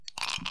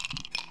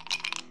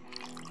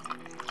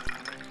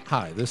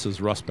Hi, this is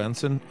Russ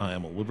Benson. I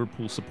am a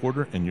Liverpool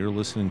supporter, and you're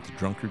listening to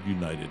Drunkard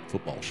United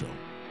Football Show.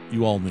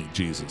 You all need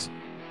Jesus.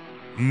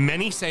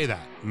 Many say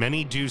that.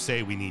 Many do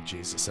say we need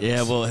Jesus.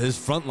 Yeah, well, his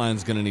front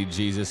line's going to need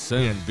Jesus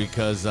soon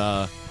because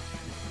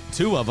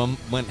two of them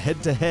went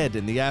head-to-head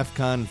in the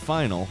AFCON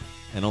final,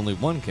 and only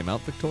one came out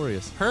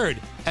victorious. Heard.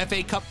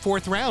 FA Cup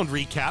 4th round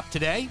recap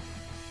today.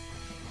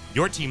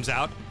 Your team's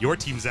out. Your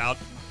team's out.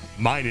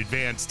 Mine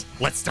advanced.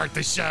 Let's start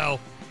the show.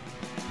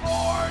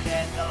 Born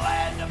in the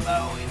land of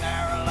Bowie,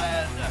 Maryland.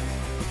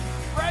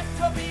 Bred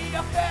to be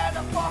a fan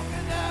of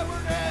fucking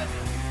Everton.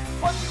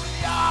 Punch you in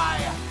the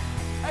eye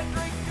and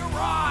drink your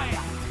rye.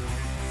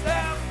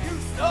 Sam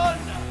Houston.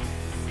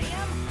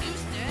 Sam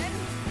Houston?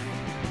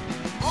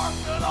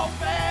 Arsenal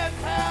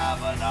fans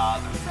have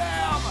another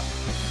Sam.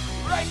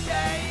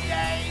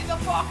 AKA the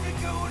fucking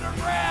Gooner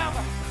Graham.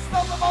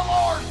 Snub of my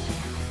lord.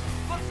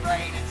 Look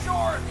straight in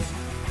shorts.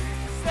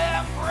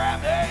 Sam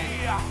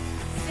Grammy.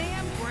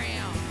 Sam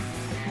Graham.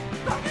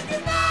 Fucking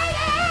United!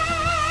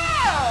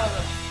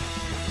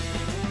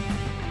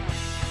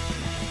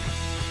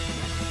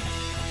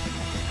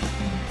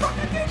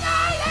 Fucking United!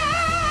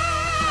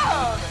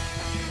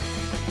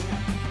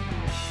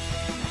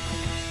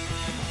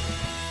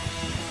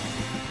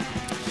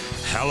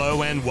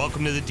 Hello and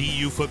welcome to the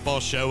DU Football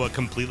Show, a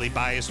completely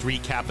biased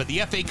recap of the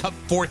FA Cup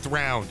 4th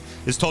round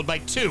is told by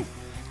two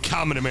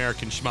common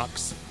American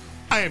schmucks.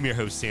 I am your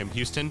host, Sam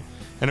Houston,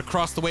 and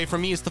across the way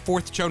from me is the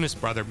fourth Jonas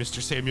brother,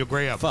 Mr. Samuel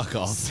Graham. Fuck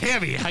off.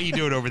 Sammy, how you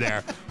doing over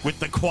there with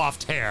the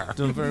coiffed hair?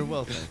 Doing very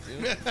well, thank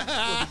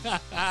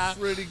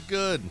you. Pretty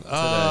good today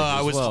I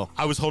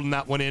as was holding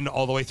that one in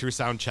all the way through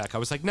sound check. I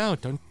was like, no,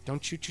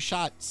 don't shoot your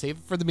shot. Save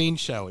it for the main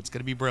show. It's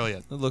going to be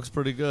brilliant. It looks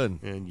pretty good.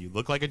 And you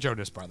look like a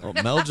Jonas brother.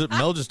 Well,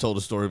 Mel just told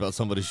a story about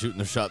somebody shooting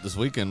their shot this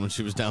weekend when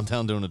she was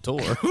downtown doing a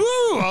tour. Ooh,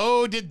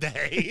 oh, did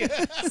they?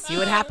 See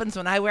what happens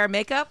when I wear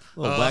makeup?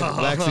 Little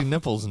waxy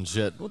nipples and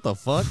shit. What the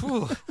fuck?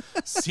 Ooh.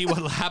 See what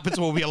happens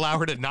when we allow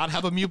her to not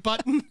have a mute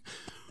button?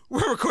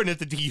 We're recording at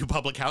the DU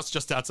Public House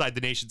just outside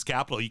the nation's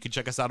capital. You can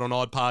check us out on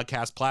all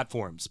podcast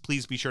platforms.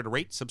 Please be sure to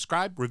rate,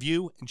 subscribe,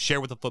 review, and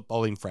share with a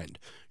footballing friend.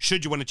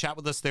 Should you want to chat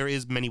with us, there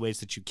is many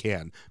ways that you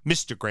can.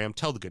 Mr. Graham,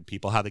 tell the good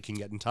people how they can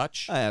get in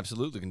touch. I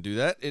absolutely can do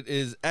that. It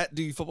is at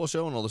DU Football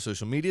Show on all the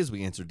social medias.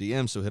 We answer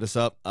DMs, so hit us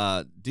up.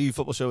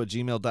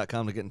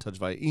 dufootballshow@gmail.com to get in touch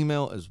via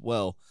email as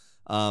well.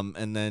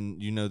 And then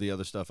you know the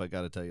other stuff I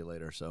got to tell you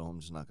later, so I'm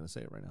just not going to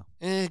say it right now.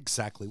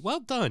 Exactly. Well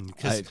done.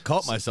 I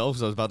caught myself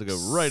because I was about to go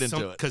right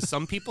into it. Because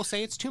some people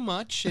say it's too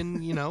much,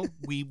 and, you know,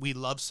 we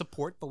love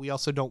support, but we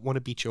also don't want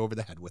to beat you over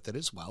the head with it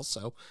as well.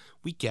 So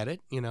we get it.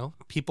 You know,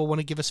 people want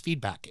to give us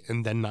feedback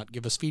and then not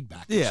give us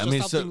feedback. It's Yeah, I just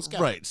mean, how so things go.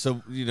 right.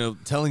 So, you know,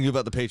 telling you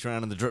about the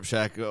Patreon and the Drip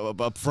Shack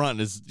up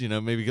front is, you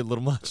know, maybe get a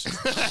little much.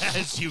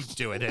 As you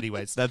do it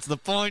anyways. That's the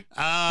point.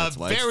 That's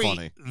why it's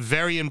funny.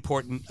 Very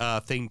important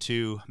thing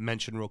to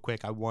mention real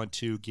quick. I want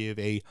to give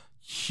a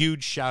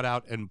huge shout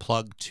out and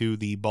plug to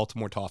the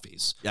Baltimore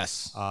Toffees.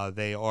 Yes.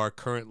 They are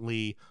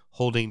currently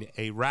holding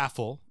a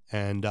raffle,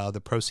 and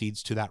the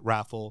proceeds to that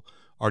raffle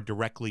are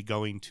directly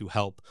going to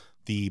help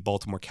the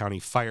Baltimore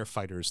County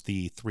firefighters,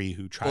 the three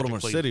who tragically...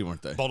 Baltimore City,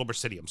 weren't they? Baltimore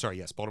City, I'm sorry,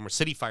 yes. Baltimore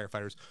City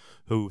firefighters,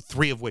 who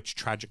three of which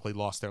tragically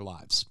lost their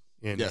lives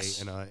in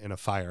a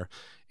fire.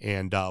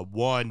 And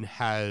one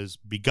has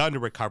begun to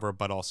recover,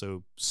 but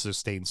also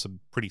sustained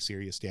some pretty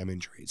serious damn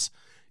injuries.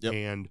 Yep.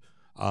 And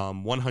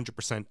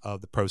 100%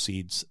 of the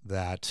proceeds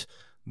that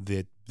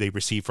they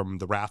receive from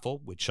the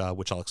raffle, which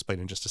I'll explain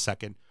in just a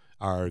second,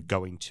 are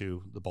going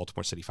to the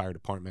Baltimore City Fire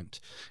Department.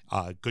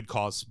 Good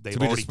cause. They've to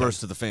be already dispersed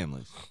to the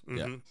families. Mhm.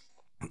 Yeah.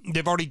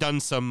 They've already done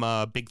some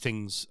big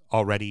things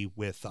already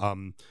with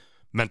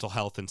mental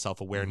health and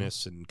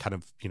self-awareness and kind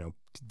of, you know,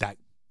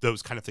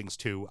 those kind of things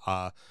too.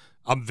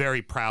 I'm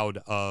very proud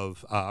to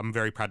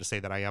say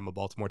that I am a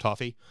Baltimore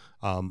Toffee,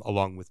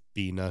 along with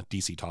being a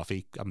DC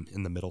Toffee. I'm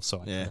in the middle,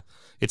 so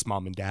it's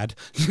mom and dad,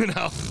 you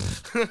know.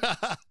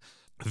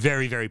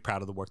 Very, very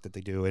proud of the work that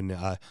they do, and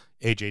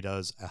AJ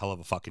does a hell of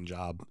a fucking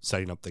job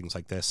setting up things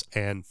like this.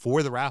 And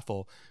for the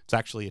raffle, it's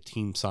actually a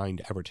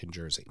team-signed Everton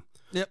jersey.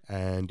 Yep.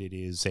 And it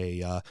is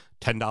a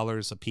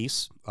 $10 a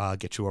piece,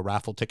 get you a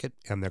raffle ticket,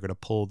 and they're going to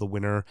pull the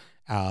winner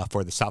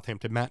for the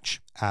Southampton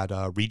match at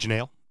Region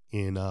Ale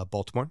in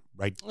Baltimore,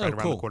 right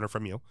around the corner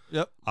from you.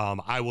 Yep.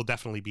 I will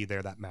definitely be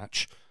there that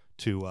match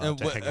to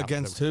hang out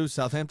against with who?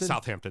 Southampton?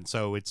 Southampton.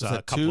 So it's Is a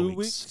that couple 2 of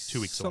weeks.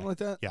 2 weeks something away. like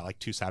that? Yeah, like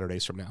 2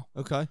 Saturdays from now.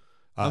 Okay.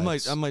 I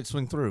might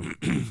swing through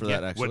for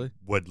that, actually.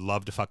 Would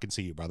love to fucking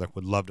see you, brother.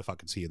 Would love to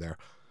fucking see you there.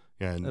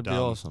 And That'd be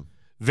awesome.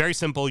 Very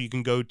simple. You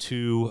can go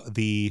to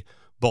the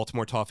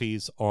Baltimore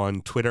Toffees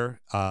on Twitter.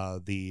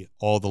 All the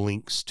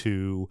links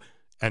to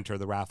enter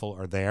the raffle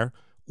are there.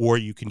 Or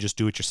you can just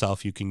do it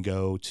yourself. You can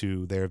go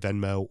to their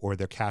Venmo or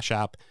their Cash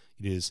App.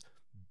 It is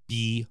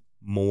B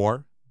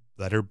More,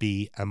 letter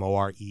B,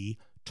 M-O-R-E,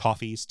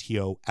 Toffees,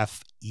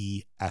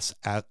 T-O-F-E-S,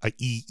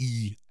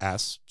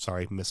 E-E-S.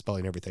 Sorry,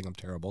 misspelling everything. I'm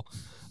terrible.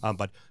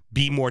 But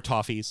Be More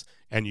Toffees,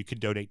 and you can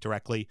donate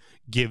directly.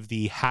 Give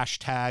the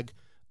hashtag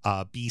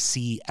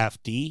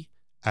BCFD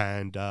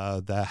and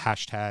the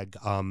hashtag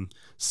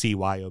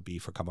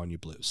CYOB for Come On You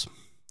Blues.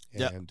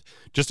 Yep. And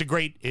just a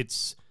great,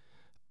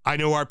 I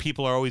know our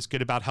people are always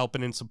good about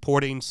helping and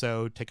supporting,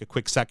 so take a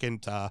quick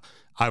second.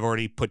 I've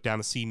already put down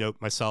a C note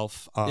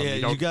myself.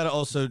 You got to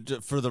also,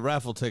 for the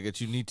raffle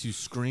tickets, you need to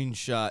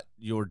screenshot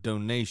your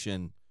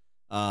donation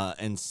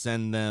and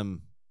send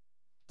them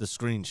the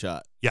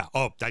screenshot. Yeah.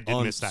 Oh, I did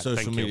on miss that.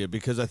 social Thank media you.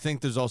 because I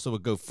think there's also a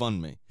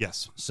GoFundMe.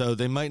 Yes. So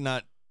they might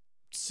not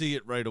see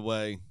it right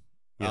away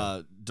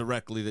Yeah.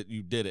 directly that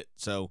you did it.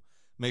 So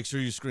make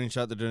sure you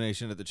screenshot the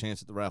donation at the chance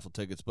at the raffle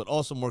tickets. But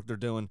awesome work they're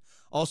doing.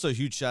 Also, a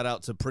huge shout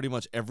out to pretty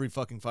much every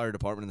fucking fire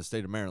department in the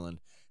state of Maryland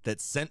that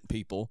sent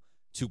people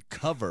to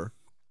cover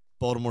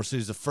Baltimore City.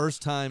 It's the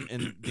first time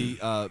in the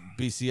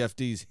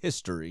BCFD's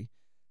history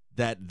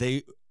that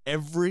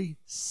every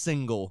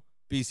single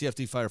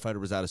BCFD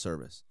firefighter was out of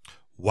service.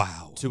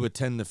 Wow. To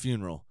attend the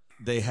funeral.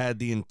 They had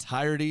the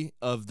entirety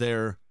of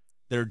their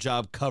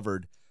job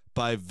covered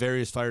by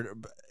various fire.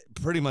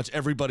 Pretty much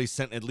everybody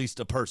sent at least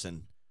a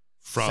person.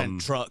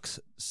 Sent trucks,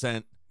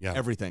 sent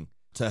everything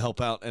to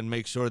help out and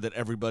make sure that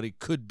everybody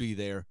could be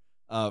there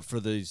for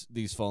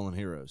these fallen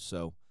heroes.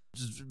 So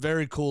just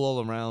very cool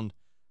all around.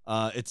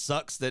 It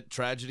sucks that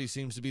tragedy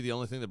seems to be the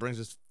only thing that brings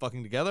us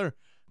fucking together,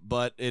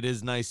 but it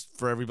is nice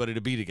for everybody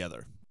to be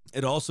together.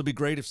 It'd also be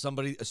great if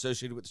somebody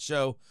associated with the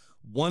show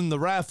won the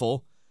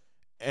raffle,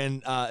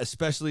 and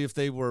especially if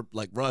they were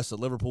like Russ, a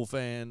Liverpool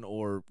fan,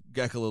 or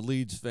Geckel, a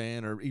Leeds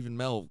fan, or even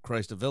Mel,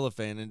 Christ, a Villa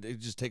fan, and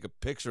they'd just take a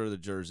picture of the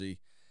jersey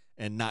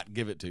and not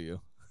give it to you.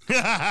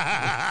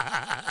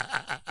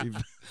 I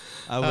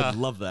would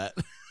love that.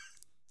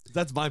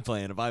 That's my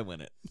plan if I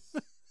win it.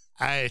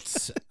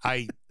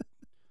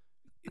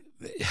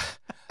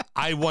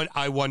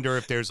 I wonder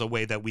if there's a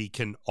way that we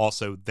can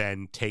also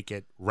then take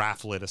it,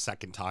 raffle it a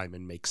second time,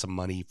 and make some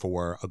money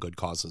for a good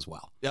cause as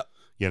well. Yep.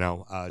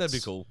 That'd be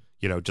cool.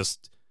 I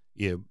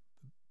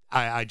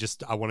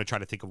want to try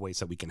to think of ways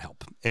that we can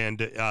help.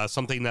 And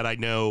something that I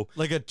know,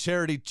 like a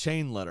charity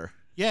chain letter.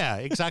 Yeah,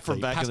 exactly.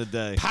 From back in the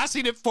day.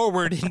 Passing it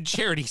forward in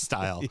charity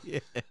style. Yeah.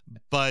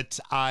 But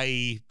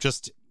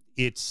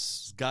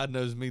it's God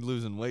knows me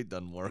losing weight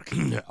doesn't work.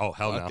 Oh,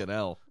 hell Fucking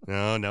hell.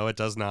 No, it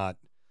does not.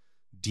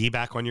 D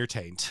back on your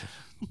taint.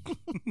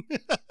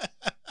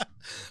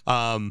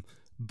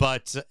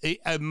 But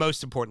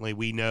most importantly,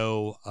 we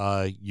know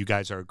you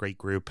guys are a great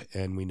group,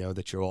 and we know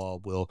that you all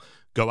will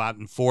go out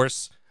in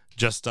force.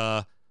 Just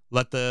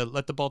let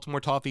the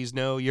Baltimore Toffees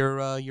know you're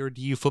a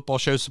DU football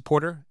show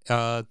supporter,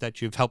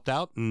 that you've helped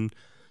out, and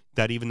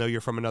that even though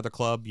you're from another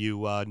club,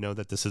 you know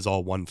that this is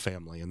all one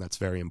family, and that's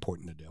very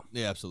important to do.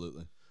 Yeah,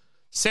 absolutely.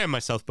 Sam and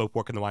myself both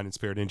work in the wine and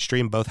spirit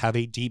industry and both have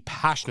a deep,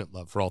 passionate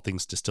love for all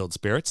things distilled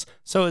spirits.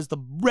 So as the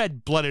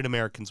red-blooded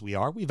Americans we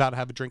are, we vow to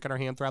have a drink in our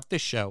hand throughout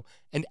this show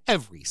and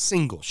every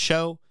single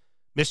show.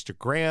 Mr.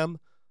 Graham,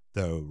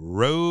 the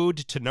road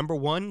to number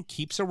 1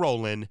 keeps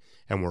a-rolling,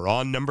 and we're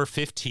on number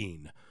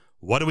 15.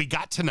 What do we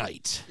got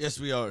tonight? Yes,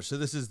 we are. So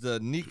this is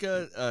the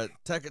Nika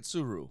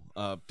Taketsuru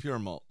Pure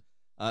Malt.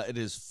 It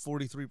is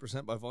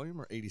 43% by volume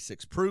or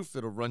 86 proof.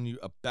 It'll run you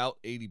about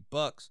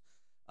 $80.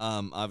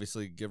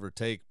 Obviously, give or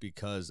take,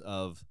 because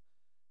of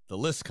the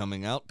list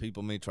coming out,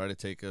 people may try to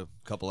take a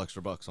couple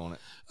extra bucks on it.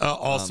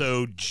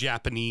 Also,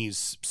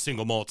 Japanese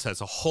single malts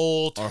as a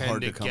whole are tend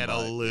hard to to come get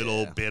by. a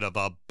little Yeah. bit of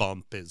a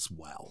bump as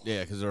well.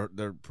 Yeah, because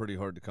they're pretty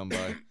hard to come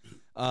by.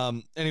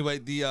 Anyway,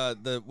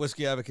 the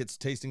Whiskey Advocates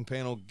tasting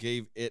panel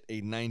gave it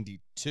a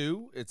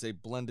 92. It's a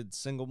blended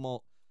single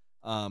malt.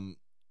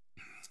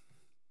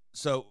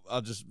 So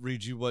I'll just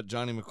read you what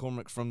Johnny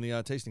McCormick from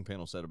the tasting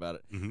panel said about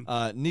it.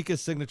 Mm-hmm. Nika's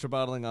Signature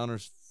Bottling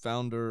honors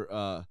founder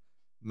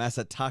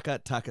Masataka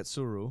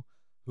Taketsuru,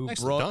 who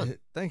Nicely brought. done.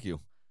 Thank you.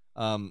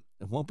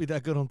 It won't be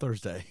that good on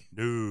Thursday.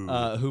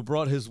 No. Who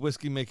brought his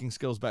whiskey making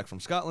skills back from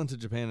Scotland to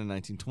Japan in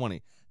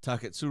 1920.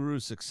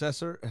 Taketsuru's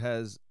successors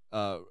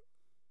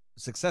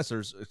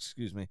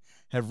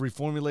have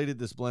reformulated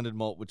this blended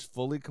malt, which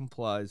fully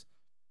complies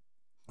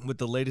with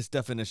the latest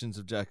definitions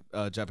of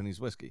Japanese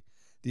whiskey.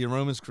 The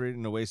aromas create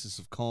an oasis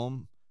of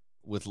calm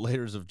with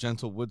layers of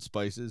gentle wood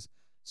spices,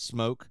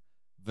 smoke,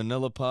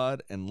 vanilla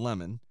pod, and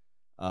lemon.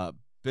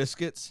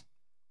 Biscuits,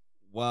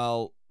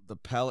 while the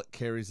palate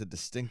carries a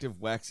distinctive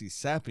waxy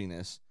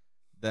sappiness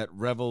that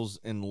revels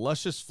in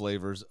luscious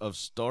flavors of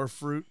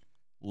starfruit,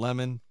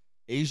 lemon,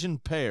 Asian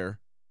pear,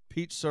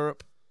 peach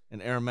syrup,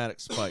 and aromatic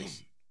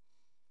spice.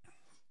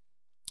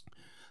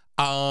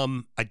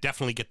 I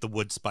definitely get the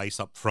wood spice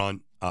up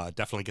front.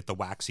 Definitely get the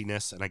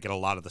waxiness, and I get a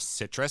lot of the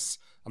citrus.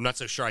 I'm not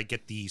so sure I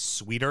get the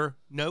sweeter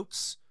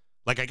notes.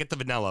 Like, I get the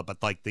vanilla,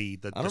 but like the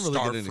I don't really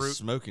star get any fruit.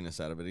 smokiness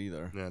out of it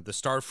either. Yeah, the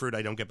star fruit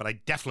I don't get, but I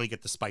definitely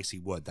get the spicy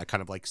wood. That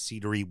kind of like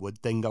cedary wood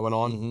thing going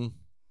on. Mm-hmm.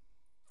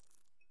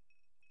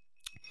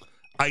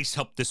 Ice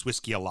helped this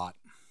whiskey a lot.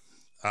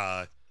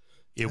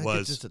 It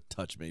was just a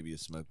touch, maybe a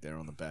smoke there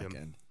on the back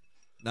end,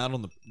 not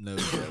on the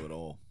nose though at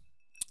all.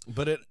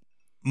 But it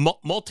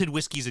malted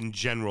whiskeys in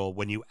general.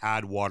 When you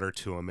add water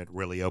to them, it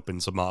really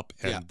opens them up.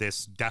 And Yeah.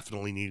 this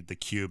definitely needed the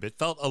cube. It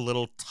felt a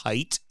little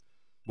tight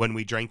when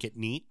we drank it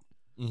neat.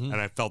 Mhm.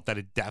 and I felt that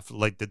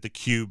that the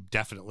cube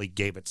definitely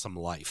gave it some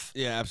life.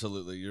 Yeah,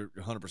 absolutely. You're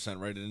 100%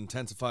 right. It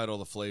intensified all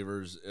the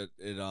flavors.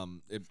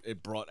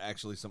 It brought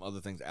actually some other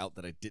things out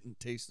that I didn't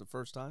taste the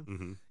first time.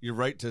 Mm-hmm. You're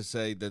right to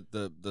say that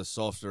the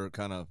softer,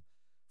 kind of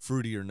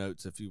fruitier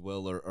notes, if you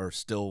will, are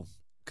still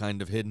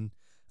kind of hidden.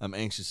 I'm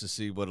anxious to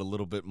see what a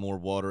little bit more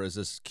water, as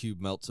this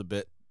cube melts a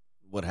bit,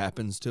 what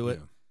happens to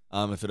it.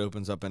 If it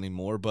opens up any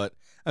more. But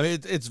I mean,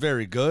 it's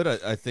very good.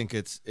 I think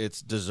it's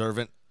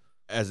deserving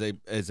as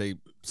a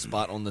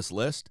spot on this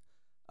list.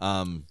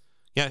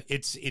 Yeah,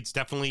 it's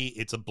definitely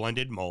it's a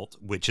blended malt,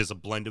 which is a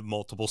blend of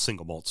multiple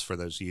single malts for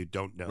those of you who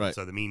don't know. Right.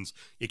 So that means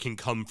it can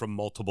come from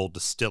multiple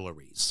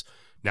distilleries.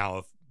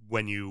 Now,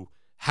 when you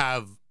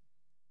have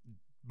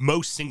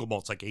most single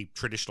malts, like a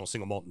traditional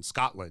single malt in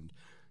Scotland,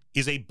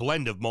 is a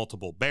blend of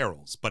multiple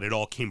barrels, but it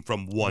all came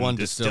from one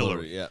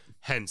distillery. Yeah.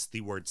 Hence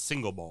the word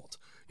single malt.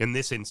 In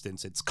this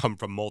instance, it's come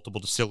from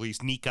multiple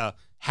distilleries. Nika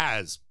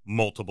has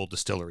multiple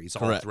distilleries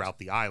all Correct. throughout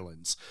the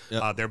islands.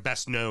 Yep. Their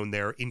best known,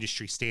 their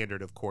industry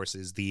standard, of course,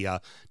 is the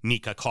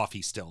Nika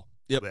coffee still.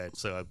 Yep.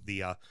 It's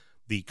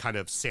the kind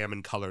of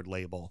salmon colored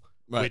label,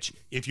 Right. which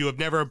if you have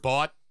never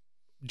bought,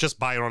 just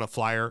buy it on a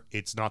flyer.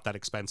 It's not that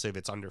expensive.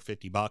 It's under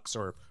 $50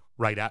 or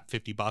right at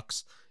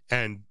 $50.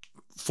 And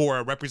for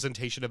a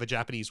representation of a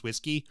Japanese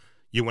whiskey,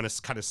 you want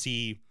to kind of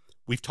see,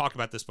 we've talked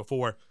about this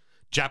before,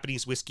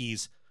 Japanese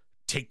whiskeys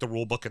take the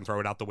rule book and throw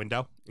it out the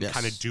window and Yes.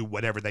 kind of do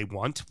whatever they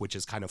want, which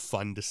is kind of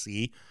fun to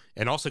see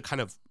and also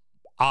kind of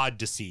odd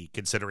to see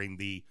considering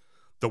the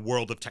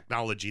world of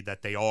technology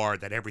that they are,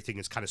 that everything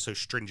is kind of so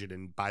stringent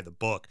and by the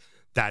book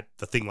that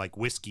the thing like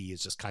whiskey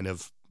is just kind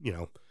of,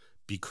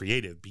 be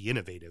creative, be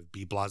innovative,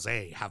 be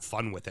blasé, have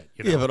fun with it.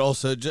 Yeah, but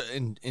also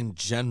in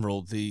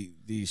general, the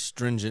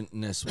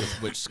stringentness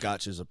with which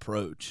Scotches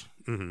approach,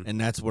 Mhm. and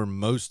that's where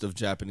most of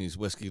Japanese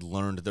whiskey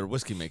learned their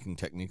whiskey making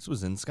techniques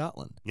was in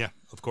Scotland. Yeah,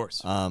 of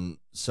course.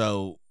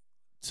 So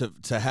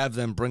to have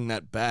them bring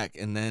that back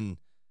and then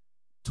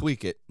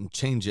tweak it and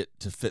change it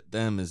to fit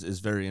them is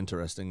very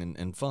interesting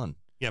and fun.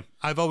 Yeah,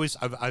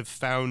 I've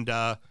found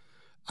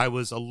I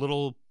was a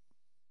little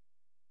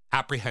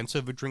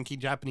apprehensive of drinking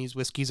Japanese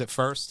whiskeys at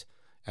first,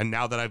 and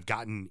now that I've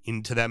gotten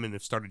into them and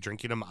have started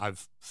drinking them,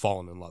 I've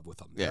fallen in love with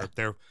them. Yeah.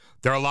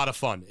 They're a lot of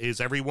fun. Is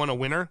everyone a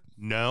winner?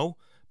 No,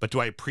 but do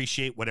I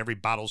appreciate what every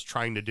bottle's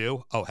trying to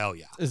do? Oh hell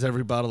yeah! Is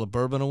every bottle of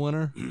bourbon a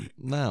winner?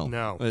 No.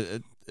 No.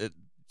 It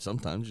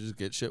sometimes you just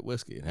get shit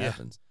whiskey. It Yeah.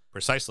 happens.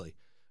 Precisely.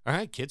 All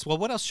right, kids. Well,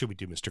 what else should we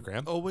do, Mr.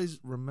 Graham? Always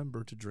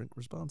remember to drink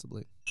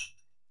responsibly.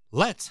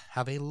 Let's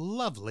have a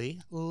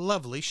lovely,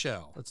 lovely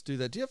show. Let's do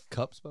that. Do you have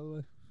cups, by the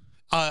way?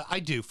 I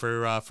do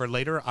for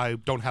later. I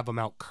don't have them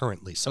out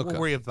currently, so Okay. we'll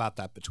worry about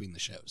that between the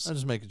shows. I'm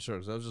just making sure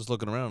because I was just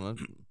looking around.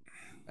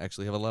 I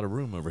actually have a lot of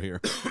room over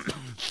here.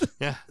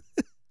 Yeah.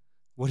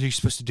 What are you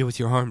supposed to do with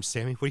your arms,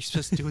 Sammy? What are you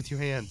supposed to do with your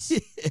hands?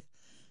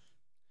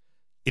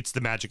 It's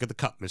the magic of the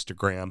cup, Mr.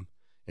 Graham.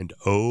 And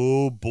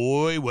oh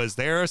boy, was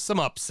there some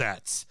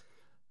upsets.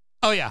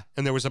 Oh yeah,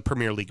 and there was a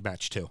Premier League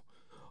match too.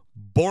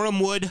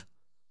 Bournemouth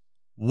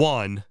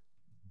 1,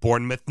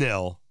 Bournemouth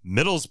 0,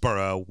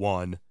 Middlesbrough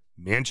 1,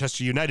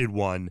 Manchester United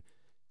 1,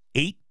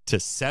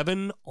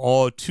 8-7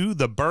 all to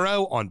the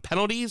Borough on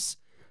penalties.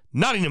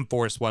 Nottingham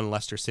Forest 1,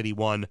 Leicester City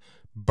 1,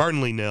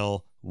 Burnley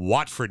 0,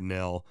 Watford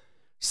 0.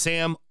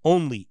 Sam,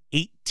 only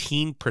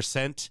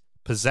 18%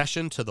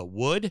 possession to the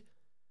Wood.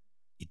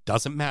 It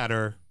doesn't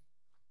matter.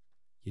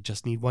 You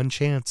just need one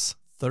chance.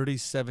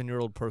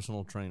 37-year-old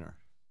personal trainer.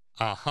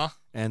 Uh-huh.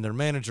 And their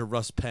manager,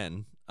 Russ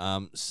Penn,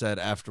 said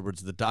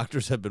afterwards the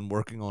doctors have been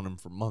working on him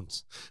for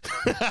months.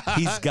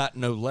 He's got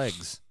no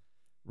legs,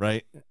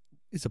 right?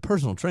 He's a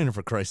personal trainer,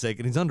 for Christ's sake,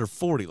 and he's under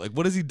 40. Like,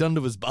 what has he done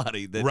to his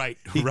body that Right,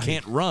 he right.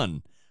 can't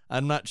run?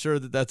 I'm not sure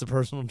that that's a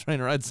personal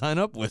trainer I'd sign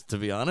up with, to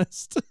be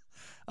honest.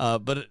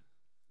 But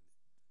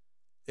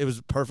it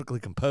was perfectly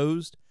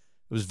composed.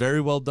 It was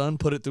very well done.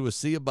 Put it through a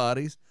sea of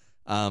bodies.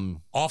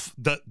 Off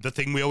the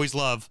thing we always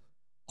love,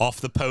 off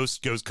the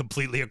post goes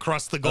completely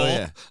across the goal.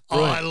 yeah. Oh,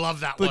 Brilliant. I love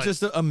that But one.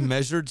 just a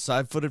measured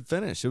side-footed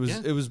finish. It was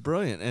Yeah. it was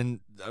brilliant, and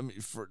I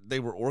mean, they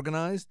were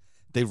organized.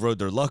 They rode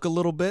their luck a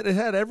little bit. It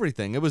had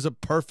everything. It was a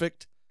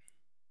perfect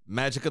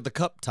magic of the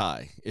cup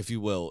tie, if you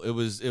will. It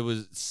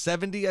was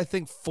 70, I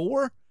think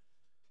 4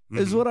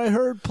 is Mhm. what I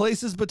heard.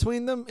 Places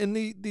between them in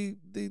the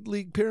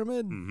league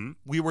pyramid. Mhm.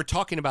 We were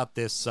talking about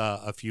this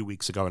a few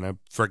weeks ago, and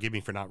forgive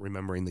me for not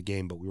remembering the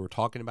game, but we were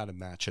talking about a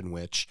match in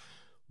which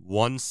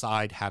one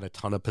side had a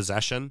ton of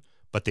possession,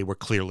 but they were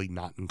clearly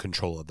not in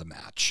control of the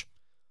match.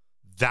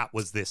 That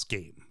was this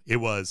game. It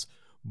was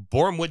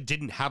Bournemouth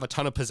didn't have a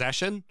ton of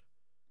possession,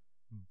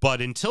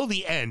 but until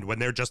the end when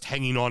they're just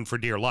hanging on for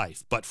dear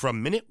life. But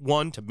from minute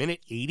 1 to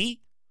minute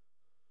 80,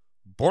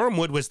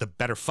 Bournemouth was the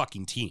better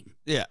fucking team.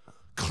 Yeah.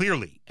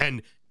 Clearly.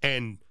 And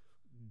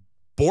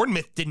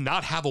Bournemouth did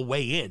not have a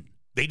way in.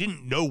 They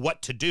didn't know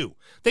what to do.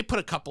 They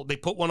put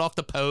one off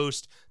the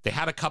post. They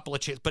had a couple of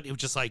chances, but it was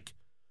just like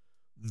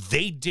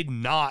they did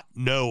not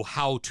know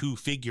how to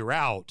figure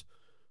out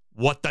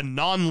what the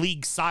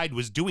non-league side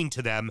was doing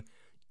to them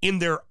in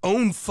their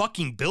own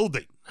fucking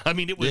building. I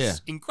mean, it was Yeah.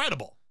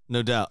 incredible.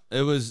 No doubt.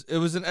 It was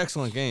an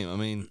excellent game. I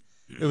mean,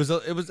 it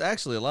was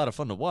actually a lot of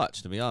fun to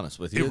watch, to be honest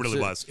with you. It really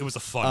was. It was a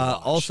fun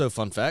watch. Also,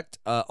 fun fact,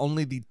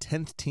 only the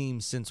 10th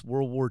team since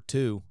World War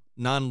II,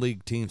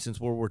 non-league team since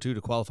World War II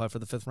to qualify for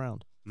the 5th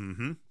round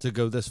to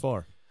go this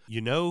far.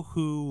 You know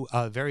who,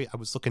 I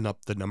was looking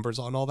up the numbers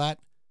on all that.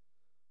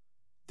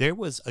 There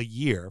was a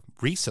year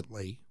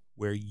recently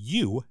where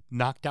you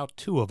knocked out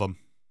 2 of them.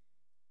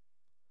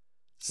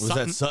 Was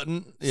that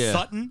Sutton? Yeah.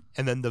 Sutton,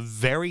 and then the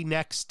very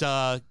next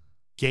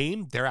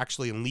game, they're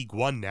actually in League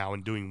One now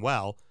and doing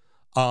well.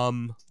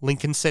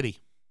 Lincoln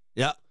City.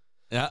 Yeah.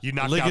 Yeah. You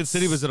knocked Lincoln out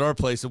City was at our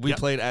place, and we Yep.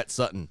 played at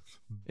Sutton.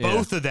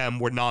 Both of them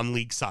were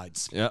non-league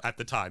sides Yep. at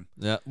the time.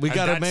 Yeah. We And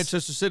got a that's-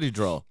 Manchester City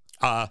draw.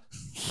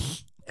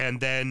 And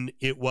then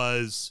it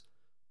was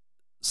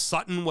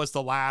Sutton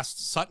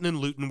and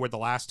Luton were the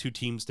last 2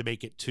 teams to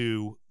make it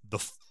to the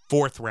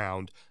 4th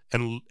round,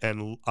 and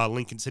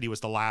Lincoln City was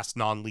the last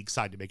non-league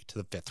side to make it to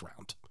the 5th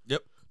round.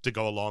 Yep. To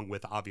go along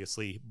with,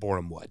 obviously,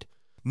 Boreham Wood.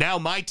 Now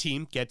my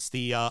team gets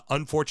the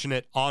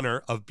unfortunate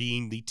honor of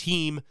being the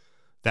team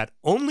that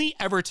only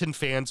Everton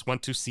fans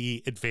want to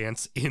see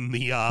advance in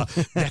the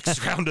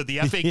next round of the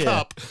FA Yeah.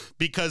 Cup,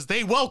 because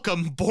they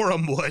welcome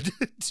Boreham Wood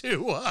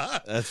to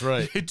That's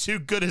right. to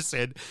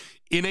Goodison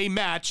in a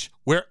match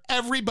where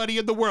everybody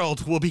in the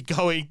world will be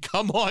going,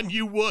 "Come on,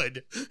 you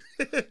Wood,"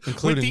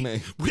 Including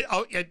me.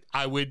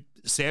 I would,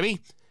 Sammy.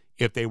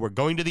 If they were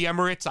going to the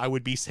Emirates, I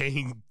would be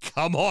saying,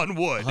 "Come on,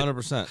 Wood."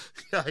 100%.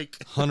 Like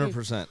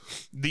 100%.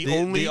 the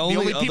only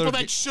only people other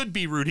that should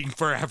be rooting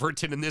for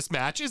Everton in this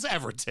match is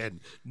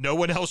Everton. No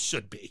one else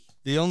should be.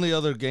 The only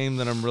other game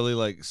that I'm really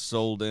like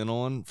sold in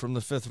on from the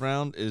 5th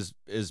round is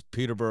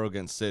Peterborough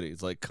against City.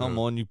 It's like, come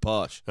on, you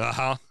posh.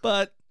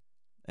 But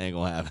ain't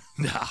gonna happen.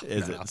 No,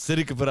 Is no. it?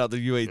 City could put out their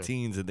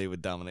U18s and they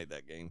would dominate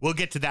that game. We'll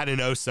get to that in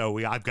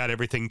Oso. I've got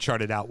everything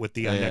charted out with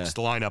the Yeah. next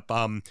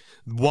lineup.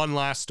 One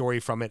last story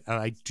from it, and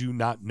I do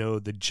not know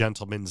the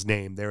gentleman's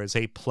name. There is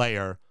a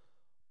player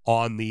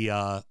on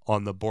the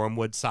Boreham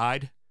Wood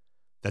side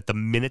that the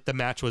minute the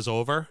match was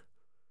over,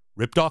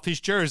 ripped off his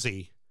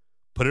jersey,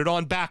 put it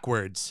on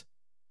backwards.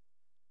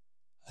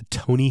 A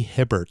Tony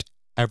Hibbert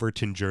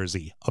Everton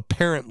jersey.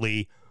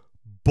 Apparently,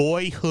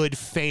 boyhood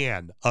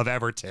fan of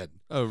Everton.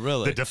 Oh,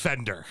 really? The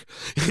defender.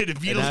 And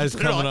if you And now he's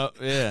put it coming on- up.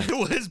 Yeah. it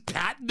was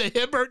Patton the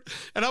Hibbert.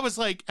 And I was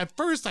like, at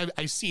first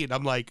I see it.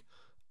 I'm like,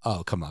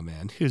 oh, come on,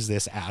 man. Who's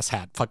this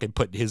asshat fucking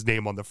putting his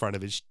name on the front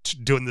of his,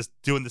 doing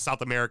the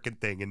South American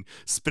thing and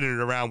spinning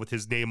it around with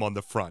his name on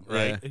the front,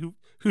 right? Yeah.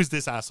 Who's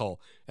this asshole?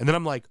 And then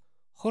I'm like,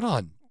 hold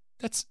on.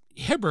 That's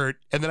Hibbert.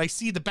 And then I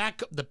see the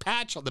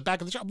patch on the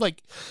back of the shirt. I'm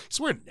like, he's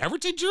wearing an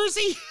Everton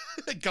jersey?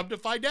 Come to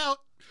find out,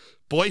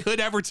 boyhood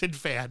Everton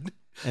fan.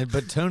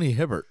 But Tony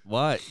Hibbert,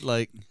 why?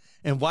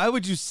 And why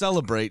would you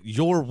celebrate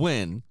your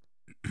win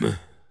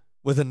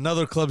with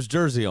another club's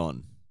jersey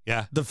on?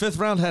 Yeah. The 5th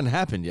round hadn't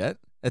happened yet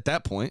at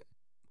that point.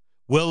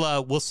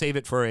 We'll save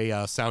it for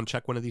a sound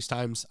check one of these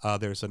times.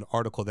 There's an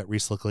article that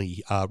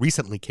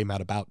recently came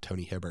out about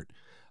Tony Hibbert,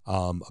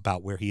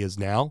 about where he is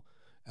now.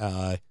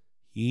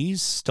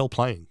 He's still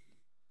playing,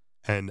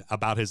 and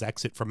about his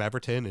exit from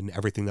Everton and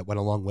everything that went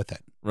along with it.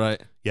 Right.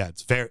 Yeah,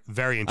 it's very,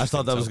 very I interesting.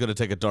 thought that was going to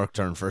take a dark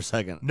turn for a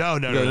second. No.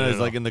 He's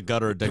like in the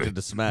gutter addicted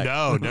to smack.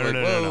 No.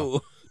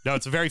 Whoa. No,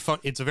 it's a very fun.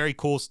 It's a very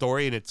cool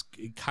story, and it's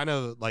kind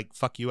of like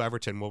fuck you,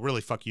 Everton. Well,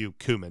 really, fuck you,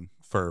 Koeman,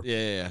 for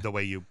Yeah. the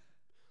way you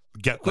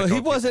get. Well, let he go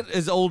of wasn't people.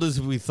 as old as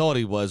we thought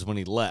he was when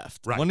he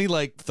left. Right. Wasn't he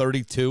like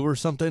 32 or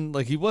something?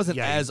 Like he wasn't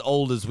Yeah, as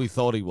old as we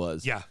thought he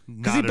was. Yeah,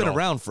 Because not he'd at been all.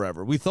 around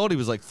forever. We thought he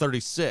was like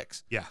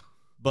 36. Yeah,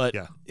 But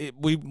Yeah.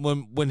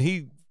 when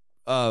he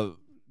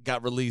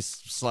got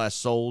released /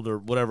 sold or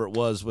whatever it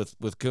was with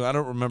Koeman, I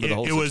don't remember the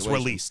whole it was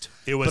situation. released.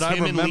 It was But I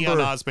him and Leon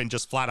remember- Osmond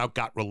just flat out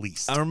got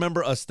released. I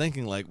remember us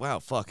thinking like, wow,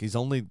 fuck, he's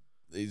only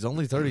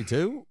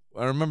 32?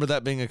 I remember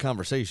that being a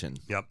conversation.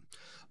 Yep.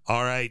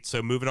 All right.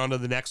 So moving on to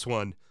the next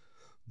one.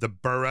 The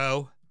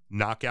Borough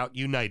Knockout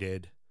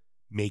United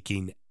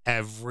making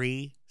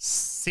every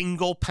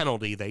single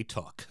penalty they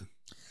took.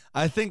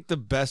 I think the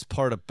best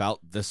part about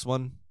this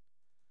one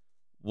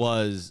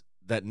was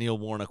that Neil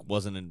Warnock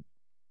wasn't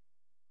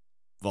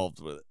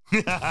involved with it.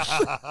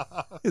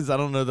 Because I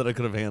don't know that I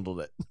could have handled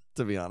it,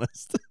 to be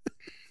honest.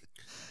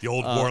 The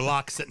old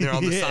warlock sitting there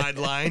on the yeah.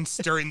 sideline,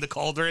 stirring the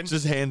cauldron.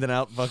 Just handing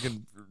out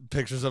fucking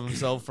pictures of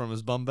himself from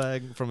his bum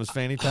bag, from his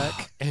fanny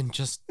pack. And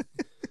just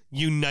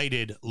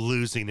United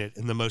losing it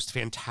in the most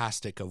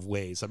fantastic of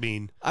ways. I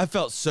mean, I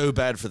felt so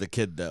bad for the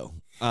kid, though.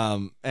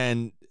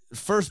 And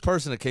first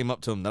person that came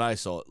up to him that I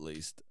saw, at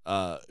least,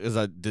 because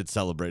I did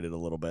celebrate it a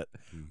little bit,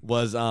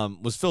 was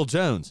Phil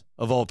Jones,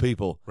 of all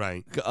people.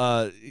 right.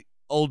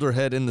 Older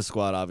head in the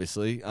squad,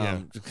 obviously.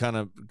 Yeah. Kind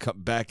of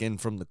cut back in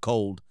from the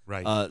cold.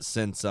 Right.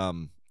 Since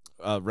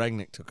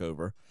Ragnick took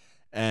over,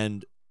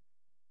 and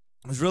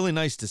it was really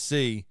nice to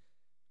see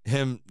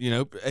him.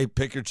 Hey,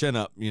 pick your chin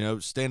up.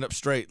 Stand up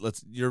straight.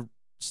 You're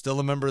still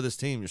a member of this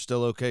team. You're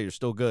still okay. You're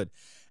still good.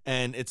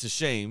 And it's a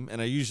shame.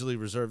 And I usually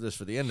reserve this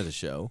for the end of the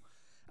show.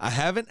 I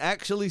haven't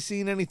actually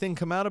seen anything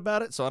come out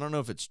about it, so I don't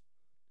know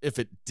if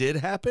it did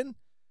happen.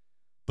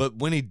 But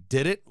when he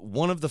did it,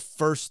 one of the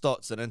first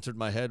thoughts that entered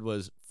my head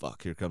was,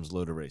 fuck, here comes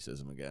load of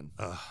racism again.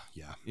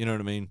 Yeah. You know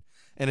what I mean?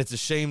 And it's a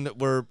shame that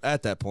we're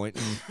at that point.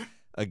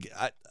 And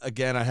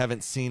again, I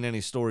haven't seen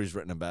any stories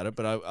written about it,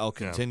 but I'll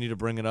continue to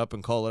bring it up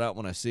and call it out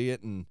when I see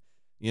it, and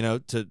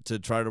to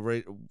try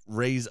to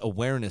raise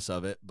awareness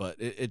of it. But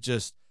it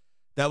just,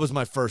 that was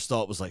my first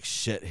thought, was like,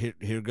 shit,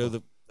 here go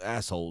the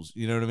assholes.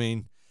 You know what I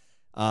mean?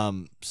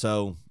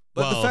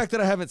 But the fact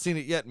that I haven't seen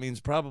it yet means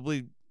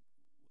probably,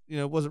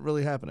 it wasn't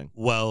really happening.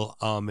 Well,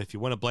 if you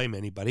want to blame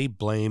anybody,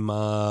 blame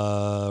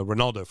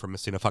Ronaldo for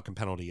missing a fucking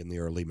penalty in the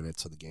early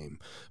minutes of the game.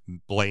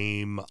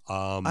 Blame.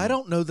 I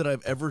don't know that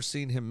I've ever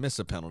seen him miss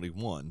a penalty.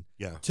 One.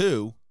 Yeah.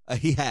 Two,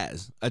 he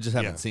has. I just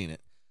haven't seen it.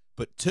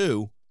 But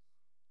two,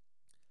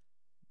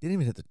 didn't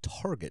even hit the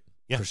target.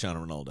 Yeah.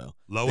 Cristiano Ronaldo.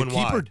 Low the and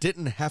keeper wide.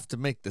 didn't have to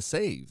make the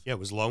save. Yeah, it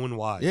was low and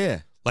wide.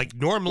 Yeah. Like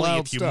normally,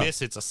 Wild if you stuff.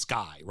 miss, it's a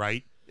sky,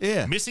 right?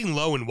 Yeah. Missing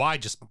low and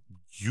wide,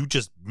 you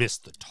just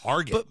missed the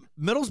target. But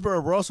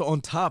Middlesbrough were also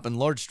on top in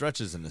large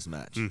stretches in this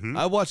match. Mhm.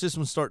 I watched this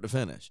one start to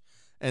finish,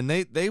 and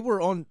they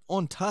were on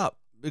top,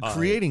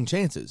 creating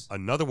chances.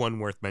 Another one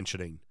worth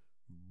mentioning,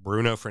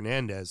 Bruno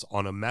Fernandes,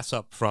 on a mess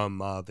up from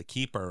the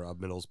keeper of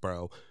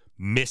Middlesbrough,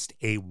 missed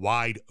a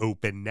wide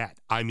open net.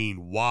 I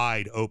mean,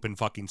 wide open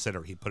fucking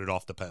sitter. He put it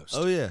off the post.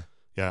 Oh yeah.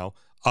 Now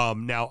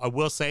I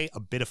will say a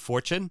bit of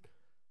fortune.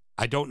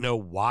 I don't know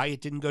why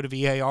it didn't go to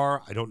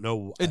VAR. I don't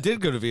know. It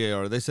did go to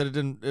VAR. They said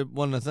it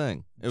wasn't a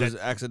thing. It was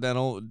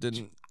accidental. It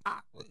didn't.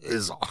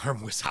 His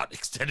arm was out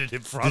extended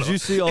in front. Did you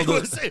see all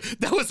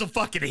that was a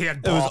fucking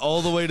handball. It was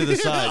all the way to the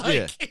side. Like,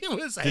 Yeah. it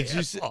was a Did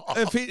you see? handball.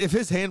 If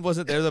his hand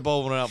wasn't there, the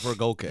ball went out for a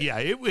goal kick. Yeah,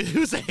 it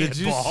was a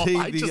handball.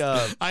 Did you see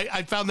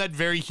I found that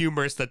very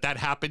humorous that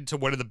happened to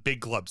one of the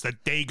big clubs,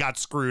 that they got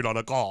screwed on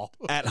a call.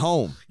 At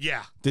home?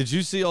 Yeah. Did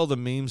you see all the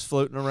memes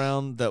floating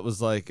around that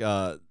was like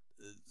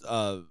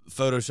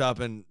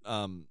photoshopping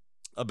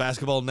a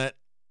basketball net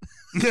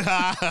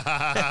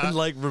and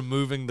like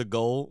removing the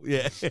goal?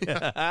 Yeah.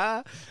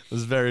 It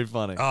was very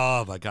funny.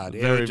 Oh my God.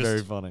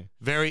 Very funny.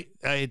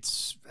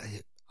 It's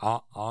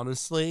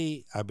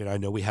honestly, I mean, I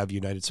know we have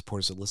United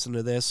supporters that listen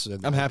to this.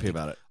 And I'm happy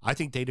about it. I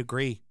think they'd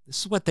agree. This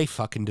is what they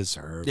fucking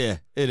deserve. Yeah,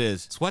 it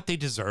is. It's what they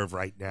deserve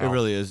right now. It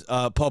really is.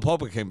 Paul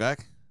Pogba came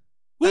back.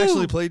 Woo!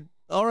 Actually played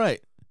all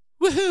right.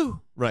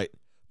 Woohoo! Right.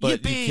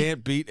 But Yippee! you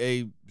can't beat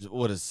a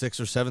 6th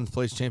or 7th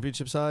place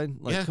championship side.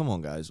 Like, Yeah. come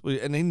on, guys.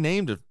 And they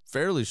named a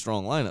fairly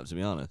strong lineup, to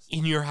be honest.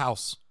 In your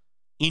house.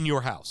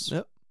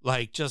 Yep.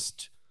 Like,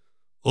 just,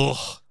 ugh.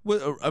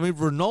 Well, I mean,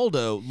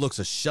 Ronaldo looks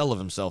a shell of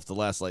himself the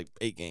last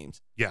 8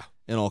 games Yeah.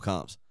 in all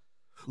comps.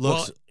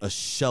 Looks Well- a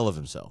shell of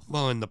himself.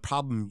 Well, and the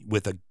problem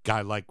with a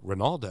guy like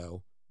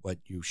Ronaldo, what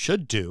you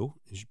should do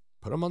is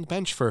put him on the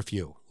bench for a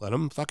few. Let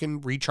him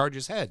fucking recharge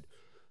his head.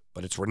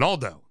 But it's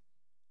Ronaldo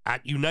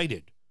at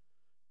United.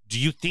 Do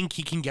you think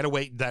he can get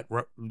away, that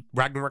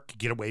Ragnarok could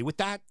get away with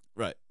that?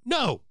 Right.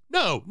 No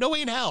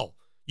way in hell.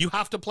 You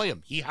have to play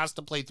him. He has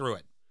to play through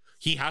it.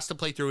 He has to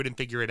play through it and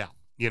figure it out,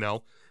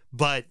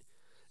 But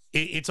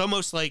it's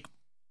almost like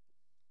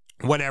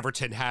when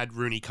Everton had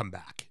Rooney come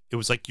back. It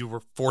was like you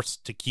were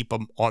forced to keep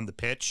him on the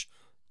pitch,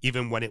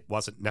 even when it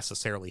wasn't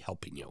necessarily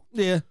helping you.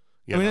 Yeah.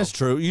 You I mean, know? that's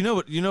true. You know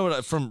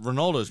what, from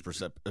Ronaldo's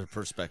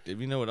perspective,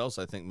 you know what else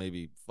I think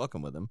maybe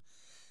fucking with him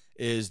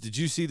is, did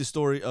you see the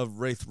story of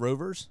Wraith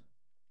Rovers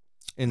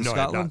in No, I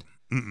have Scotland?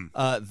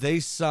 not. They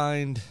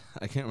signed,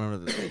 I can't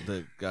remember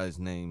the guy's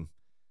name.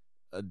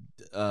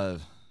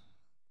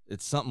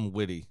 It's something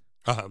witty.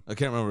 Uh-huh. I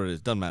can't remember what it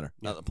is. Doesn't matter.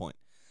 Not the point.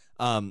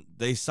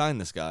 They signed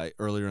this guy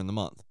earlier in the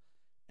month,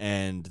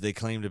 and they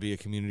claim to be a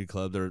community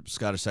club. They're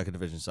Scottish second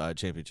division side,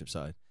 championship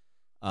side.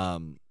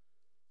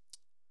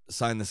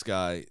 Signed this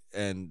guy,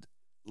 and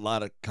a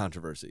lot of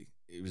controversy.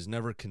 He was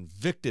never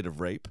convicted of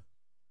rape,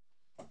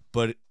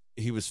 but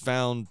he was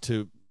found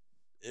to.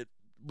 It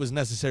was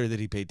necessary that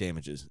he pay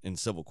damages in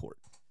civil court.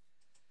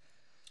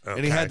 Okay.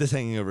 And he had this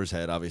hanging over his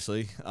head,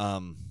 obviously.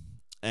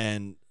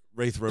 And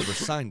Wraith Rovers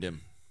signed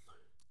him.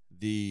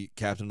 The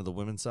captain of the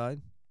women's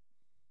side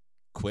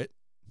quit.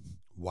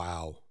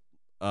 Wow.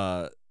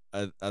 I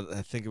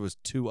think it was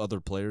 2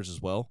 other players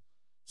as well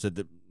said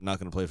that not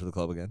going to play for the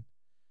club again.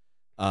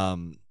 A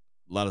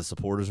lot of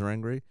supporters are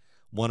angry.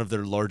 One of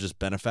their largest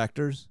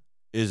benefactors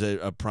is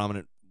a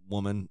prominent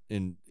woman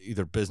in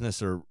either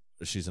business or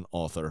she's an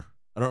author.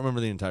 I don't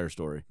remember the entire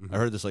story. Mhm. I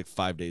heard this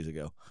 5 days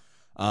ago.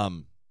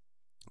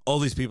 All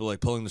these people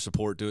pulling the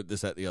support, do it,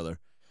 this, that, the other.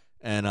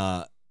 And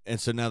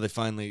so now they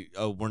finally,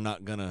 we're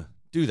not going to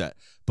do that.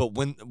 But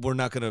when we're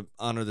not going to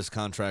honor this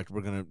contract,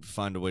 we're going to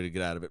find a way to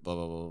get out of it, blah,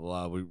 blah, blah, blah,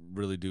 blah. We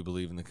really do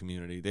believe in the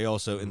community. They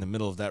also, in the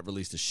middle of that,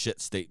 released a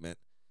shit statement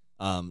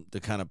to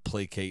kind of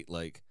placate,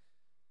 we're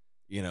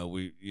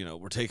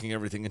taking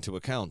everything into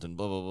account and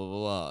blah, blah, blah, blah,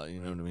 blah. You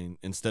know what I mean?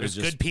 Instead There's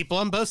of just. good people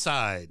on both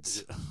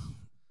sides.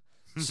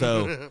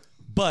 So,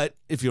 but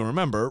if you'll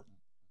remember,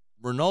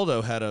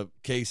 Ronaldo had a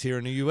case here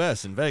in the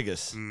U.S. in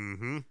Vegas,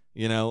 Mm-hmm.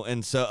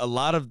 and so a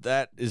lot of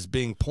that is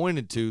being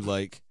pointed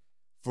to,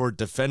 for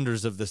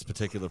defenders of this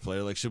particular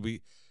player. Should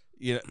we,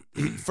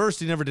 First,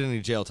 he never did any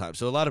jail time.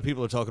 So a lot of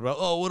people are talking about,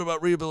 oh, what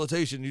about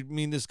rehabilitation? You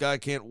mean this guy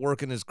can't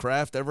work in his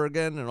craft ever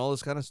again and all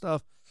this kind of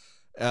stuff?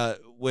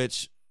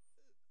 Which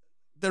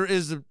there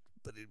is,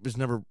 but it was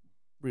never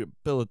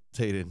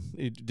rehabilitated.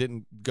 He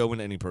didn't go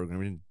into any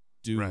program. He didn't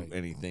do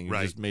anything. He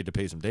was just made to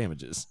pay some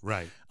damages.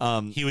 Right.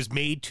 He was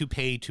made to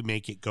pay to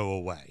make it go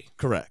away.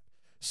 Correct.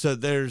 So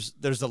there's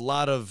a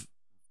lot of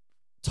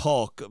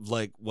talk of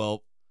like,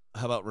 well,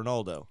 how about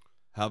Ronaldo?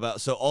 How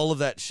about so all of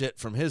that shit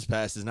from his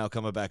past is now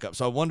coming back up.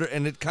 So I wonder,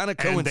 and it kind of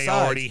coincides. And they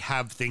already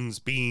have things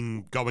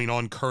going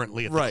on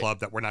currently at the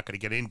club that we're not going to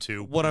get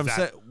into. What I'm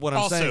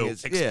saying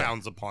is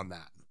expounds upon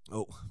that.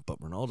 Oh,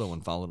 but Ronaldo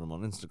unfollowed him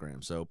on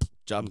Instagram, so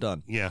job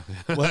done. Yeah.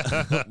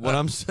 what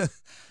I'm saying.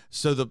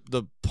 So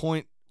the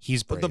point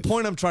brave. The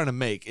point I'm trying to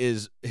make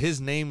is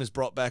his name is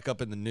brought back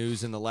up in the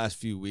news in the last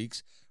few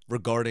weeks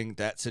regarding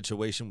that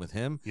situation with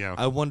him. Yeah.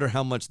 I wonder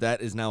how much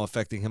that is now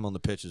affecting him on the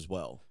pitch as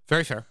well.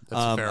 Very fair.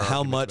 That's a fair how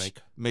argument much to make.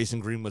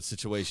 Mason Greenwood's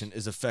situation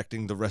is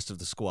affecting the rest of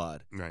the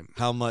squad. Right.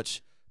 How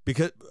much,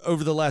 because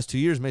over the last 2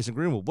 years, Mason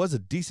Greenwood was a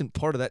decent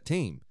part of that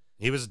team.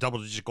 He was a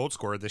double-digit goal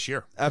scorer this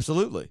year.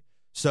 Absolutely.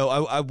 So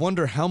I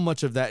wonder how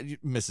much of that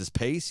misses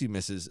pace, you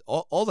misses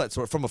all that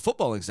sort. From a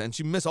footballing sense,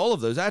 you miss all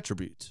of those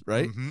attributes,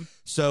 right? Mm-hmm.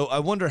 So I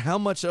wonder how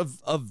much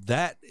of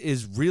that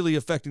is really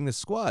affecting the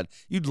squad.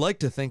 You'd like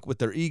to think with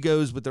their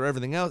egos, with their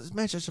everything else, it's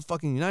Manchester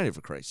fucking United,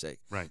 for Christ's sake.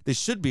 Right. They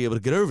should be able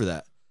to get over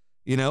that,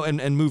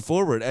 and move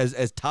forward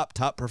as top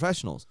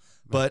professionionals.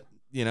 But,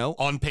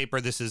 on paper,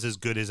 this is as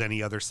good as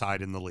any other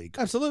side in the league.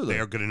 Absolutely. They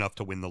are good enough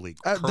to win the league.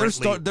 They're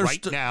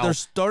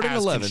starting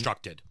as 11.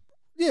 constructed.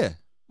 Yeah.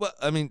 Well,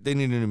 I mean, they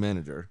need a new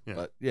manager,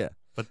 but yeah.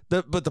 But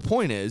the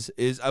point is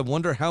I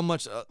wonder how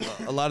much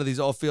a lot of these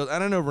off-field,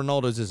 and I know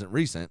Ronaldo's isn't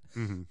recent,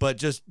 but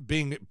just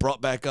being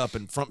brought back up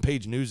in front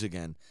page news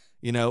again,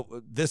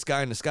 this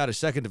guy in the Scottish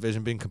second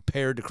division being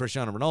compared to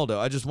Cristiano Ronaldo,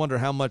 I just wonder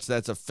how much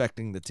that's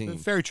affecting the team.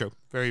 Very true.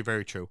 Very,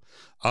 very true.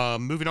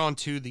 Moving on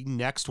to the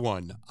next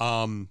one.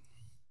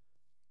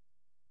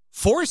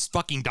 Forest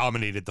fucking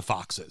dominated the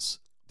Foxes.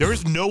 There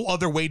is no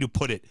other way to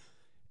put it.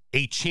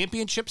 A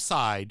championship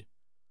side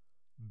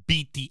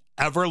beat the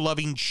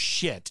ever-loving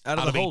shit out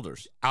of the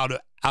holders. Out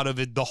of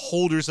the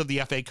holders of the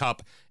FA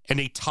Cup and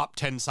a top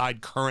 10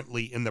 side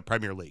currently in the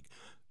Premier League.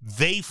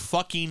 They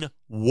fucking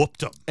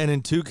whooped them. And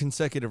in 2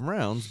 consecutive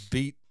rounds,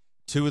 beat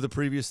 2 of the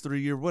previous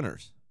 3-year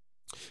winners.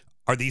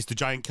 Are these the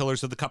giant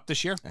killers of the Cup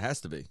this year? It has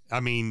to be.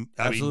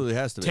 Absolutely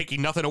has to be.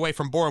 Taking nothing away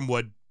from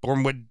Bournemouth,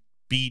 Bournemouth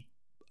beat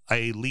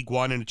a League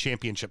One and a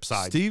championship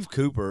side. Steve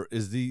Cooper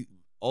is the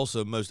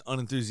also most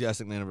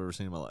unenthusiastic man I've ever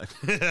seen in my life.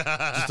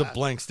 Just a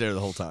blank stare the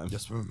whole time.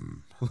 Just,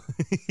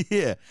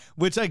 yeah,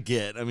 which I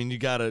get. I mean, you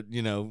got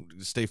to,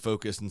 stay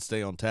focused and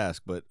stay on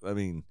task. But, I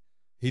mean,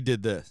 he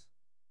did this.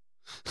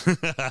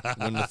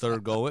 When the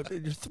third goal went,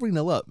 you're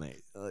 3-0 up,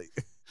 mate.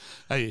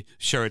 Hey,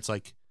 sure, it's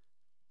like,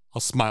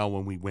 I'll smile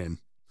when we win.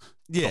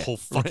 Yeah. The whole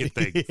fucking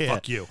thing. Yeah,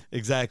 fuck you.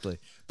 Exactly.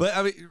 But,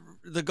 I mean,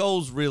 the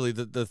goals really,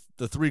 the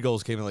 3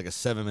 goals came in like a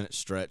 7-minute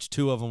stretch.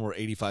 2 of them were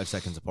 85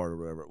 seconds apart or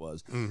whatever it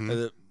was.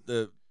 Mm-hmm.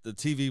 The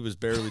TV was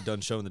barely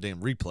done showing the damn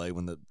replay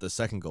when the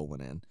second goal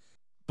went in.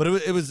 But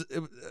it was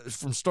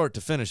from start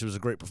to finish, it was a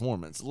great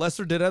performance.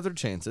 Leicester did have their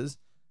chances.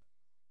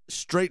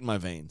 Straight in my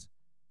veins.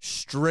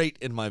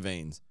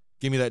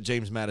 Give me that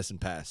James Maddison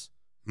pass.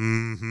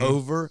 Mm-hmm.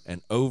 Over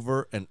and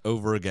over and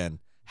over again.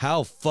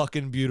 How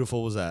fucking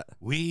beautiful was that?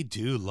 We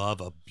do love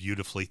a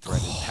beautifully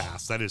threaded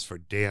pass. That is for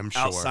damn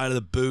sure. Outside of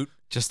the boot.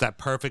 Just that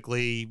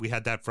perfectly. We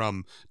had that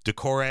from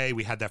Decore.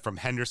 We had that from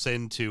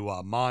Henderson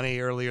to Mane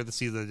earlier this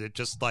season. It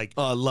just like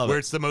I love where it.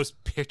 it's the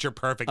most picture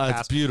perfect pass.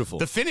 It's beautiful.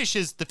 The finish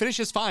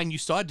is fine. You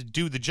still had to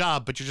do the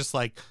job, but you're just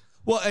like,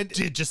 well, and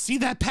did you see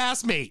that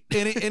pass, mate?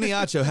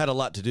 Iniacho had a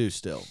lot to do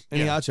still.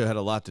 Iniacho had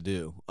a lot to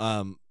do.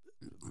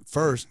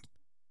 First,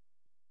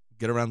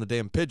 get around the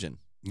damn pigeon.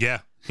 Yeah,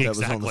 that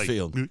exactly. was on the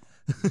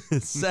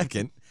field.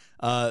 Second,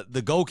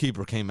 the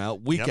goalkeeper came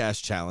out, weak ass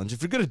challenge.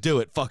 If you're gonna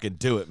do it, fucking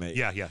do it, mate.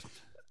 Yeah.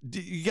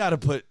 You got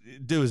to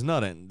do his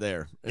nut in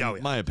there,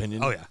 in my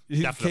opinion. Oh, yeah.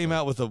 He Definitely. came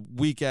out with a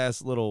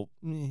weak-ass little...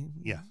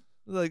 that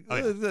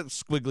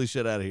squiggly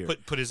shit out of here.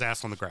 Put his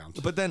ass on the ground.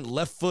 But then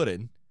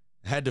left-footed,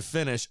 had to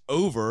finish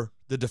over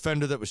the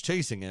defender that was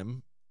chasing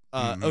him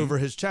over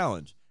his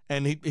challenge.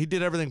 And he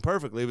did everything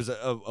perfectly. It was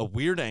a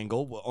weird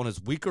angle on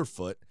his weaker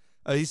foot.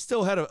 He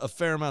still had a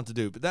fair amount to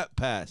do. But that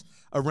pass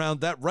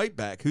around that right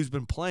back, who's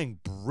been playing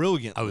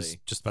brilliantly... I was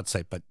just about to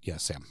say, but yeah,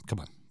 Sam, come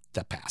on.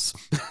 That pass.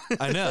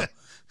 I know.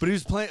 But he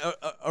was playing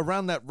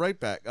around that right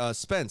back,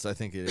 Spence, I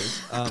think it is,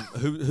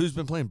 who's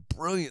been playing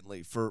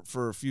brilliantly for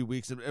a few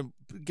weeks and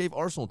gave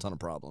Arsenal a ton of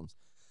problems.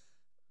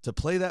 To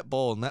play that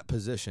ball in that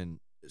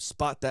position,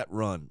 spot that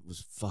run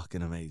was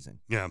fucking amazing.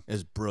 Yeah. It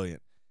was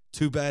brilliant.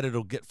 Too bad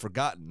it'll get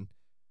forgotten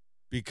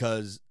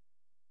because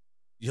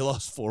you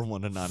lost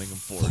 4-1 to Nottingham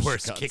Forest.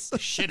 Forest kicked the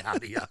shit out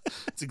of you.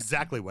 That's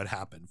exactly what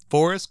happened.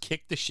 Forest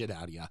kicked the shit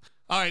out of you.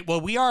 All right,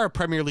 well, we are a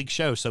Premier League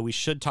show, so we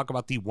should talk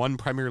about the one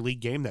Premier League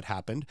game that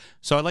happened.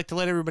 So I'd like to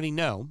let everybody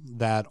know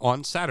that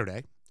on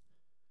Saturday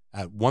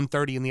at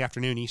 1:30 in the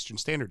afternoon Eastern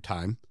Standard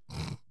Time,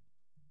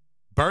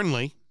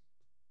 Burnley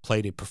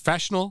played a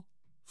professional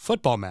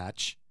football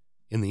match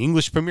in the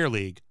English Premier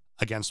League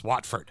against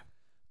Watford.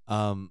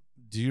 Do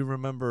you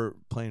remember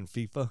playing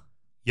FIFA?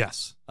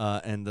 Yes.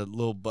 And the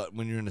little button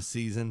when you're in a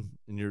season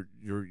and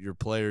your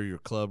player, your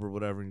club or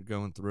whatever, and you're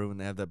going through, and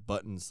they have that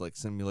button. It's like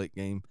simulate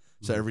game.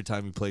 So every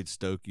time you played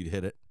Stoke, you'd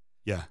hit it.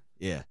 Yeah.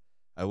 Yeah.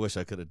 I wish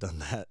I could have done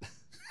that.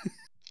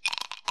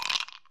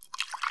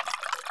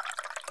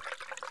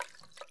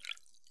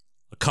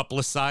 A couple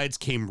of sides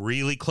came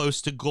really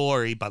close to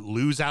glory, but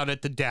lose out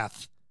at the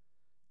death.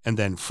 And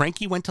then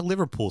Frankie went to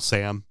Liverpool,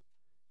 Sam.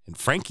 And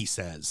Frankie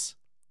says,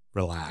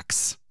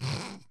 relax.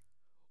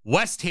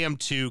 West Ham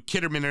 2,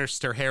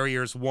 Kidderminster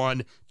Harriers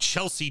 1,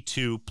 Chelsea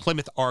 2,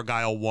 Plymouth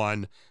Argyle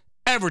 1,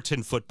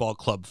 Everton Football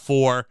Club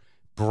 4,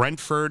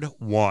 Brentford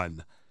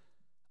 1.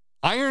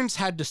 Irons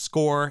had to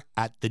score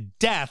at the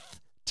death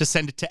to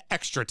send it to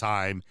extra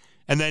time,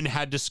 and then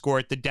had to score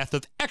at the death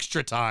of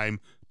extra time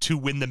to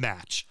win the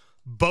match.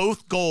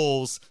 Both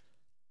goals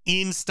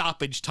in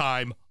stoppage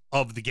time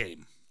of the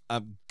game.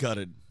 I'm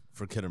gutted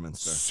for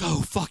Kidderminster.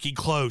 So fucking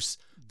close.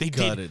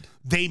 Gutted.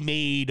 They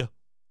made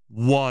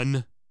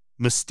one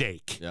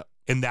mistake. Yep.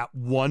 And that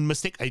one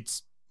mistake,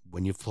 it's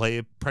when you play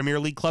a Premier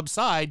League club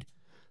side,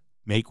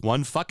 make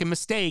one fucking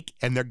mistake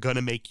and they're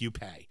gonna make you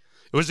pay.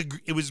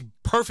 It was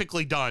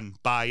perfectly done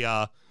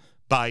by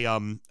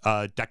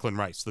Declan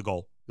Rice, the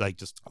goal. Like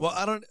just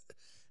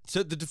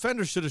So the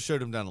defender should have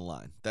showed him down the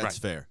line. That's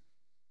fair.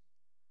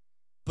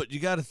 But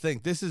you got to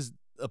think this is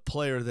a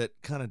player that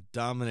kind of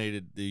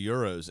dominated the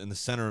Euros in the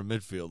center of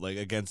midfield, like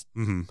against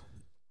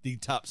the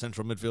top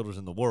central midfielders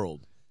in the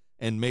world,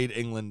 and made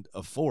England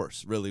a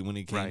force really when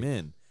he came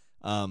in.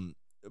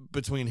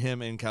 Between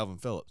him and Calvin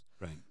Phillips,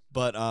 right?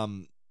 But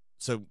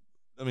so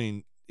I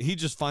mean, he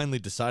just finally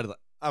decided, like,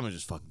 I'm gonna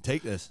just fucking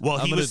take this. Well,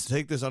 I'm gonna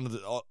take this under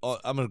the.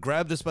 I'm gonna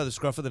grab this by the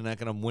scruff of the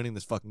neck, and I'm winning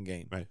this fucking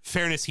game. Right.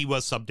 Fairness, he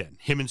was subbed in.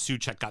 Him and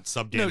Souček got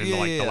subbed in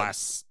the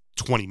last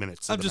 20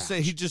 minutes. I'm just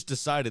saying he just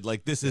decided,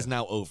 like, this is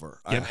now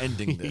over. I'm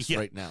ending this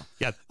right now.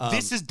 Yeah,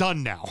 this is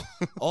done now.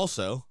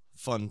 Also,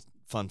 fun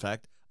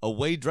fact: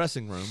 away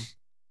dressing room,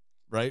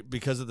 right?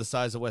 Because of the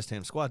size of West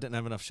Ham squad, didn't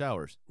have enough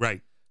showers.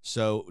 Right.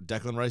 So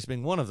Declan Rice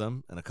being one of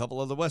them, and a couple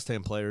other West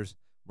Ham players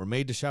were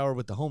made to shower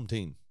with the home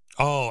team.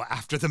 Oh,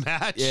 after the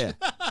match? Yeah.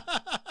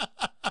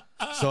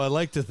 So I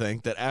like to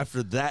think that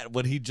after that,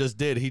 what he just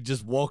did, he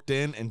just walked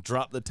in and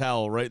dropped the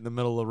towel right in the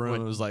middle of the room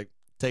and was like,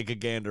 take a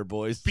gander,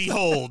 boys.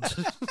 Behold,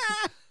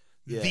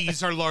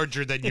 these are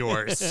larger than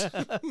yours.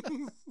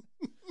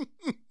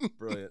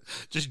 Brilliant.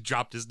 Just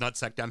dropped his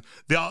nutsack down.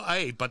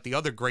 But the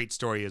other great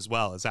story as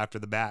well is after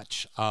the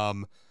match,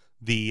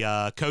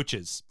 the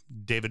coaches,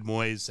 David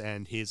Moyes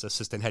and his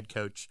assistant head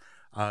coach,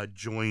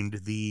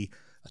 joined the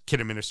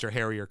Kidderminster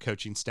Harrier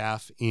coaching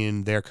staff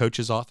in their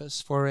coach's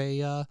office for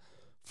a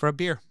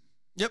beer.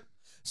 Yep.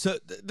 So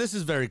this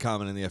is very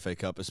common in the FA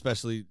Cup,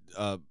 especially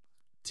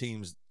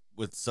teams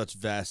with such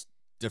vast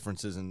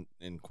differences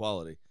in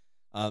quality.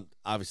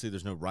 Obviously,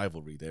 there's no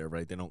rivalry there,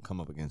 right? They don't come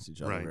up against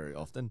each other very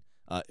often,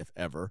 if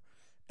ever.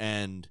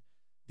 And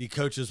the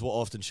coaches will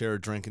often share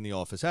a drink in the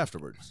office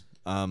afterwards.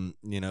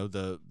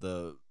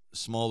 The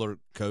smaller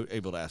coach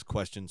able to ask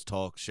questions,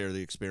 talk, share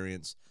the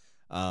experience.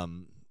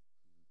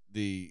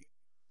 The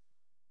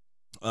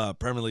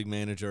Premier League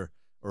manager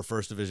or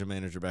First Division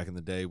manager back in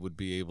the day would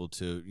be able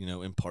to,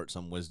 impart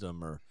some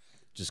wisdom or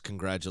just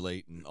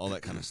congratulate and all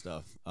that kind of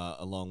stuff,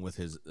 along with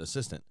his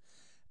assistant.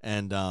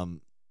 And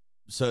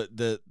so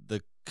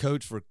the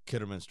coach for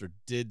Kidderminster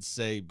did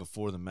say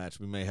before the match,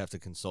 we may have to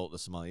consult the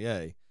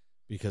sommelier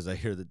because I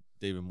hear that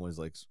David Moyes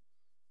likes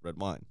red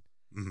wine.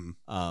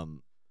 Mm-hmm.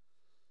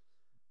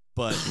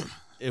 But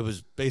it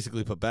was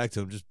basically put back to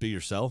him, just be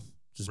yourself,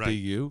 just be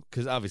you,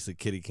 because obviously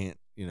Kitty can't,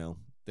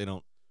 they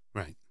don't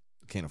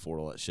can't afford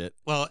all that shit.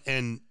 Well,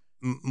 and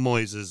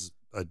Moyes is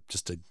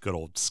just a good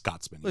old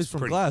Scotsman. Well, he's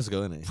from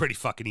Glasgow, isn't he? Pretty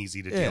fucking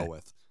easy to deal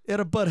with. He had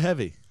a Bud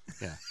Heavy.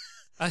 Yeah.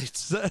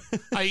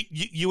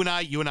 You and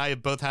I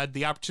have both had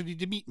the opportunity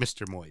to meet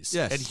Mr. Moyes.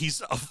 Yes. And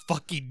he's a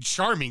fucking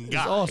charming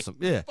guy. He's awesome.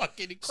 Yeah.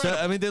 Fucking incredible.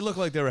 So, I mean, they looked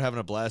like they were having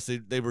a blast.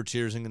 They were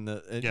cheersing in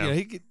the,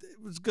 it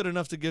was good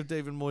enough to give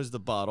David Moyes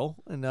the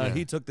bottle, and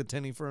he took the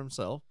tinny for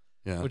himself,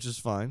 which is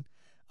fine.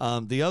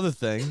 The other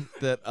thing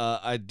that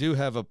I do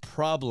have a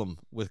problem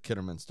with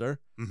Kidderminster,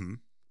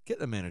 get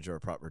the manager a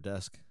proper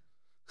desk.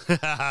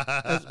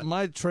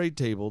 My trade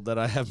table that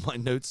I have my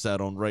notes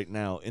set on right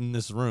now in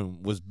this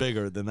room was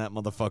bigger than that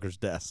motherfucker's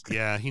desk.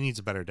 Yeah, he needs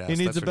a better desk. He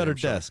needs a better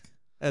desk.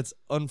 That's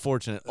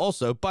unfortunate.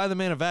 Also, buy the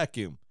man a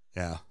vacuum.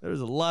 Yeah.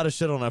 There's a lot of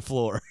shit on that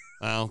floor.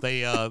 Well,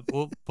 they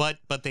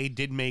but they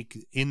did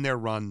make in their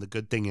run. The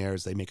good thing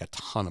is they make a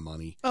ton of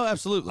money. Oh,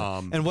 absolutely.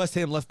 And West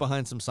Ham left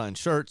behind some signed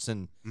shirts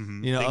and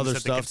things other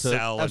that stuff they could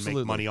sell absolutely.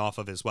 and make money off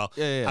of as well.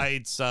 Yeah.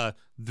 It's the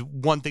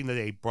one thing that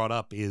they brought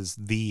up is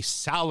the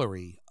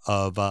salary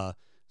of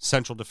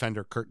central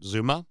defender Kurt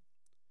Zuma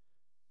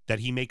that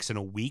he makes in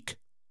a week.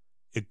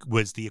 It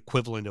was the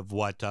equivalent of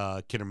what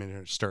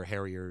Kidderminster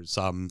Harriers'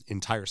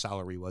 entire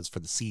salary was for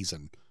the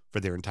season for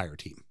their entire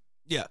team.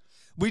 Yeah.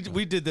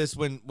 We did this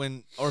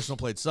when Arsenal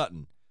played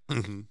Sutton.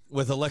 Mhm.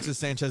 with Alexis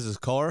Sanchez's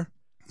car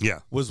Yeah.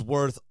 was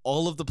worth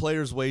all of the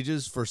players'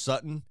 wages for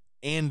Sutton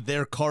and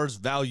their car's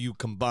value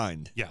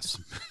combined. Yes.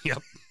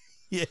 Yep.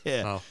 Yeah.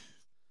 Oh.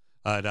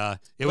 But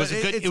it was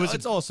a good.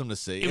 It's awesome to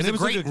see. It was And a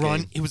great good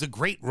run. game. It was a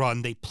great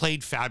run. They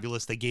played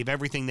fabulous. They gave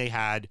everything they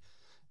had.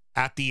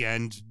 At the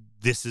end,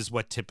 this is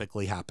what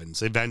typically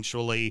happens.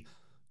 Eventually,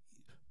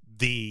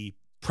 the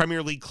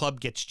Premier League club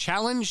gets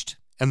challenged,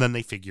 and then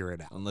they figure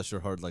it out. Unless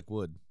you're hard like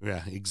wood.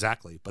 Yeah,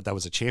 exactly. But that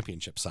was a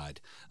championship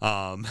side.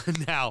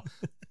 Now,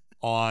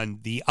 on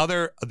the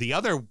other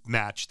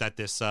match that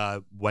this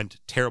went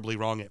terribly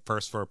wrong at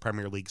first for a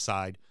Premier League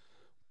side,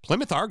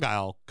 Plymouth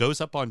Argyle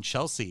goes up on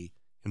Chelsea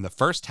in the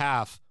first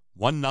half,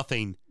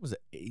 1-0 Was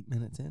it 8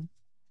 minutes in?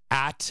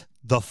 at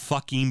the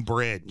fucking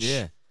bridge.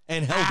 Yeah.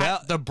 And held At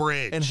out the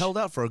bridge. and held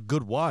out for a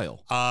good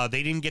while.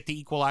 They didn't get the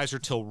equalizer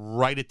till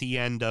right at the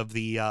end of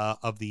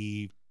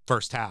the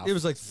first half. It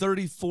was like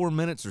 34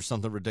 minutes or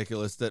something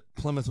ridiculous that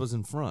Plymouth was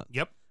in front.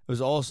 Yep. It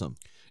was awesome.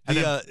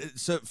 And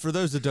So for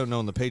those that don't know,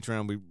 on the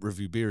Patreon we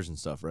review beers and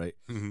stuff, right?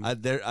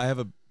 Mhm. I have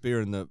a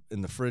beer in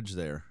the fridge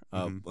there.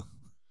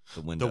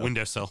 The window. The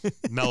windowsill.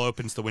 Mel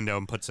opens the window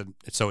and puts it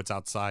so it's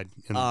outside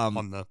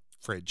on the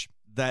fridge.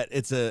 That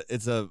it's a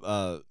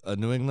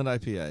New England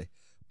IPA,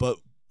 but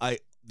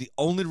the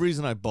only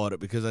reason I bought it,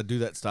 because I do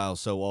that style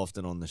so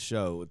often on the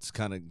show, it's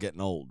kind of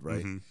getting old,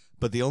 right? Mhm.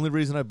 But the only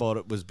reason I bought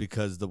it was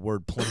because the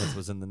word Plymouth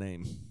was in the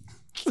name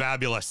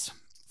Fabulous.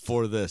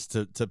 for this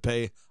to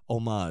pay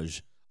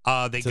homage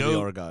They to the go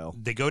Argyle.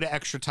 They go to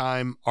extra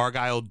time.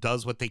 Argyle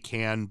does what they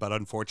can, but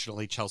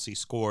unfortunately Chelsea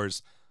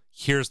scores.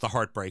 Here's the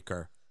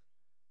heartbreaker.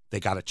 They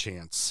got a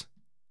chance.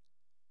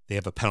 They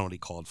have a penalty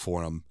called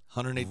for them.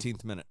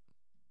 118th minute.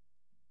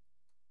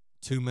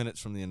 2 minutes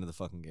from the end of the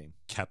fucking game.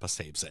 Kepa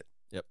saves it.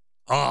 Yep.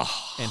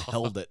 Oh. And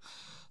held it.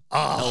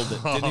 Oh. Held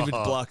it. Didn't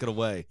even block it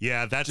away.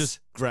 Yeah, that's Just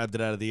grabbed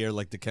it out of the air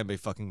like Dikembe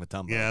fucking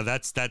Mutombo. yeah,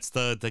 that's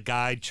the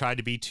guy tried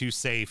to be too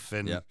safe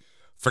and Yep.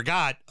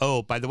 forgot.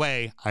 Oh, by the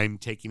way, I'm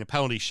taking a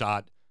penalty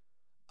shot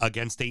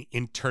against an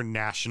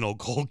international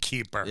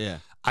goalkeeper. Yeah.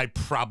 I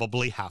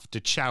probably have to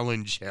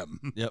challenge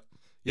him. Yep.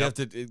 You have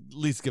to at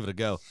least give it a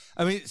go.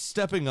 I mean,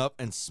 stepping up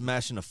and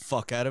smashing the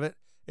fuck out of it,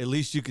 at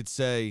least you could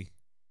say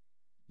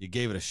you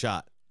gave it a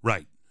shot.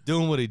 Right.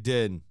 Doing what he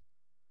did.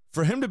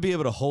 For him to be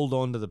able to hold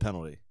on to the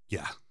penalty.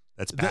 Yeah,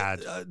 that's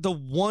bad. The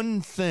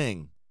one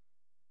thing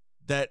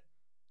that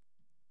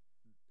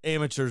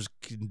amateurs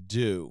can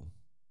do,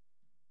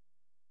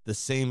 the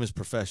same as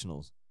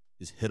professionals,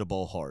 is hit a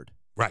ball hard.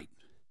 Right.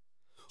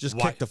 Just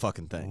Why- kick the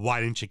fucking thing.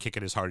 Why didn't you kick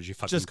it as hard as you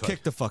fucking Just could?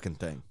 kick the fucking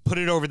thing. Put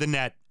it over the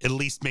net. At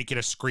least make it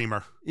a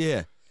screamer.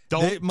 Yeah.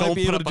 Don't They might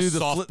be put able up to do a the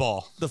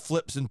softball. the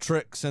flips and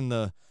tricks and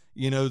the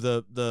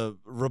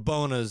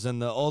Rabonas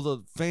and all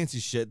the fancy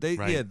shit.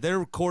 Right.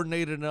 They're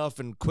coordinated enough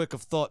and quick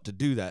of thought to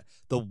do that.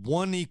 The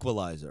one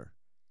equalizer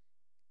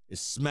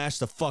is smash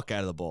the fuck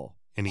out of the ball.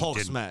 And he Hulk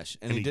didn't. smash,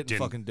 and And he he didn't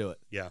didn't. fucking do it.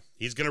 Yeah,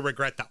 he's gonna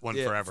regret that one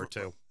Yeah, forever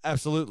too.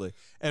 Absolutely.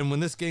 And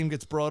when this game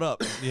gets brought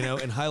up,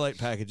 in highlight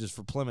packages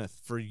for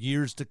Plymouth for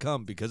years to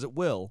come, because it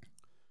will,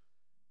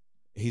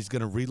 he's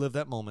going to relive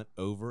that moment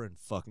over and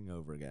fucking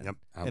over again. Yep,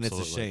 And it's a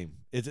absolutely.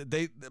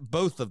 shame.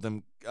 Both of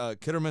them,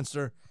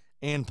 Kidderminster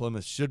and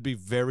Plymouth, should be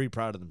very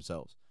proud of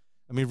themselves.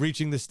 I mean,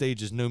 reaching this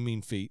stage is no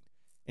mean feat,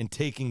 and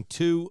taking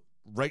two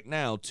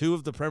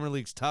of the Premier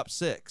League's top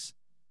 6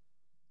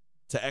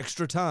 to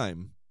extra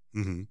time.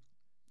 Mm-hmm.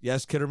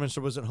 Yes,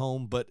 Kidderminster was at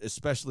home, but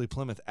especially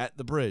Plymouth at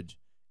the bridge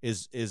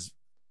is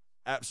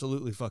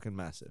absolutely fucking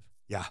massive.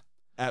 Yeah.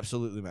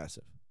 Absolutely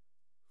massive.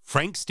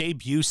 Frank's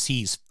debut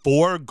sees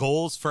 4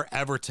 goals for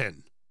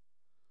Everton.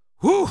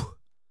 Whew.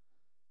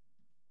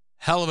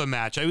 Hell of a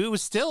match. I mean, it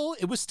was still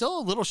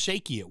a little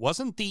shaky. It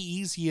wasn't the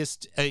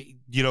easiest. A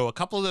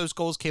couple of those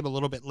goals came a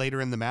little bit later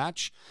in the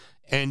match,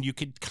 and you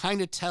could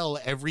kind of tell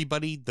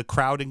everybody, the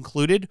crowd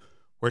included,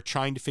 were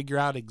trying to figure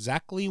out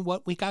exactly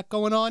what we got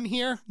going on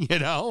here.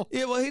 Yeah,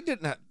 well, he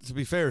didn't have, to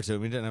be fair to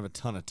him, he didn't have a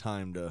ton of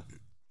time to.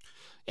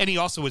 And he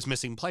also was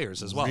missing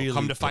players as well. Really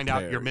Come to find out,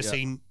 prepare, you're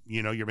missing,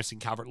 you're missing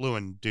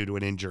Calvert-Lewin due to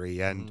an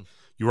injury, and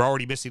you were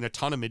already missing a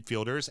ton of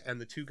midfielders. And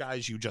the 2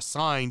 guys you just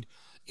signed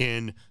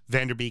in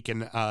Van der Beek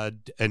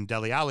and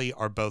Dele Alli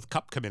are both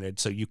cup committed,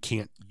 so you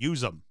can't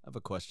use them. I have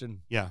a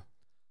question. Yeah,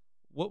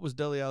 What was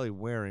Dele Alli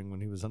wearing when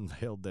he was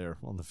unveiled there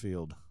on the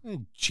field?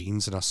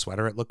 jeans and a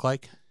sweater. It looked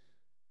like.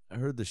 I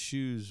heard the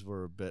shoes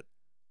were a bit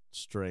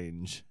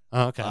strange.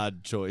 Oh, okay.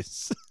 Odd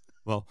choice.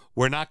 Well,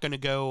 we're not going to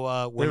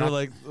go. They were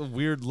like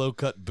weird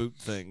low-cut boot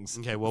things.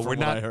 Okay, well, from we're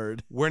what not. I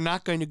heard. We're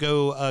not going to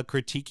go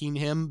critiquing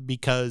him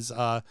because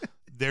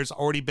there's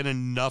already been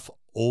enough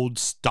old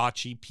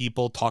stodgy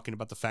people talking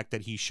about the fact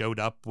that he showed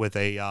up with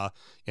in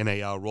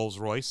a Rolls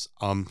Royce.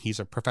 He's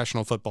a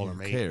professional footballer, Who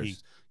mate.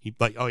 cares?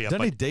 But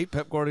Didn't he date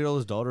Pep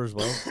Guardiola's daughter as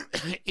well?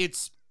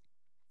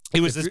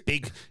 it was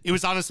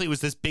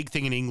this big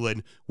thing in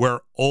England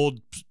where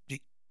old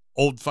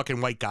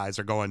fucking white guys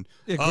are going,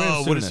 Yeah, Graham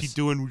oh, what is he Souness.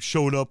 doing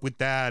showing up with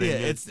that? Yeah,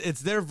 And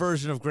it's their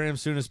version of Graham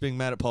Souness being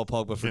mad at Paul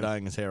Pogba for Yeah.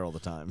 dyeing his hair all the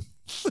time.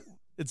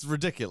 It's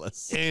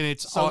ridiculous. And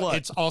So what?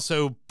 it's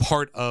also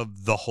part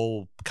of the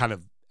whole kind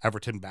of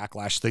Everton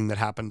backlash thing that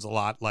happens a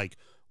lot. Like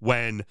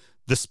when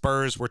the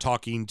Spurs were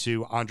talking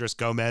to Andres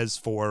Gomez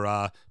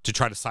to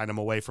try to sign him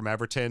away from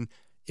Everton,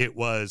 it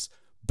was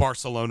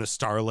Barcelona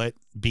starlet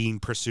being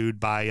pursued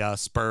by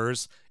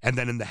Spurs. And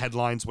then in the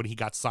headlines when he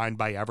got signed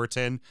by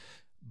Everton,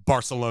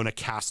 Barcelona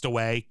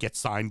castaway gets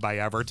signed by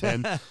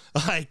Everton.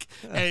 Like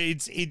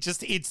it's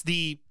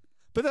the.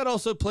 But that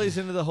also plays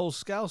into the whole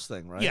Scouse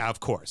thing, right? Yeah, of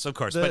course.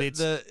 But it's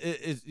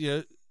you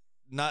know,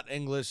 not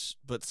English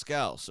but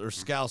Scouse, or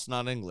Scouse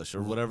not English,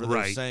 or whatever they're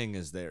Right. saying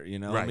is there. You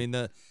know, Right. I mean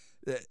the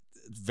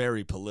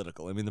very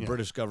political. I mean the Yeah.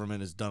 British government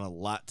has done a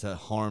lot to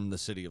harm the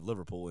city of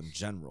Liverpool in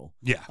general.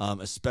 Yeah.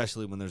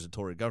 Especially when there's a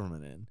Tory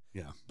government in.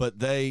 Yeah. But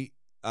they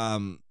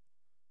are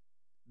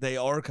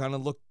kind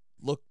of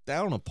looked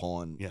down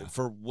upon Yeah.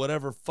 for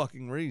whatever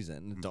fucking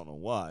reason. Don't know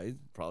why.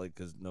 Probably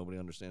because nobody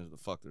understands what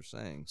the fuck they're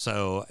saying.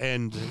 So,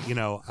 and you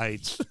know,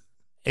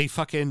 a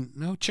fucking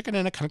no chicken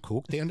and a kind of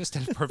cook. They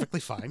understand it perfectly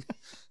fine.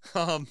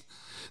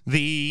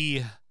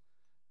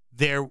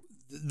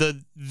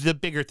 The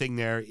bigger thing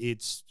there,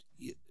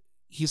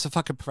 he's a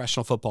fucking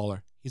professional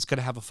footballer. He's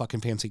gonna have a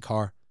fucking fancy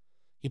car.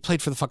 He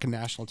played for the fucking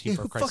national team, Yeah,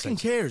 for who Christ's fucking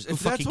sake. cares? Who If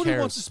that's fucking what he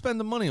wants cares? to spend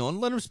the money on,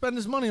 let him spend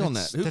his money on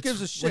that. Who That's gives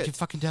a what shit? he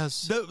fucking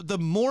does. The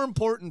more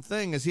important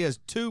thing is he has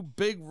 2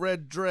 big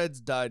red dreads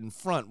dyed in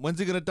front. When's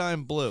he gonna dye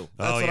in blue?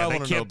 That's what I they want to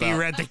know can't be about.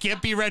 red. They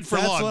can't be red for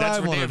That's long. what That's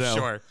I for wanna damn know.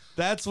 sure.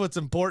 That's what's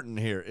important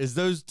here. Is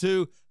those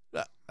 2?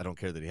 I don't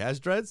care that he has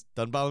dreads.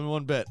 Doesn't bother me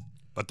one bit.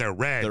 But they're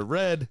red. They're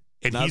red,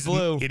 and not he's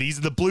blue. And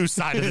he's the blue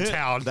side of the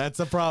town.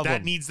 That's a problem.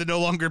 That needs to no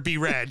longer be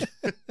red.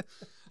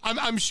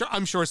 I'm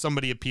sure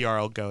somebody at PR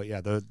will go,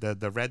 yeah,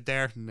 the red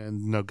there,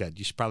 no good.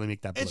 You should probably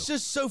make that blue. It's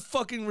just so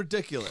fucking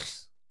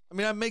ridiculous. I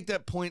mean, I make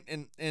that point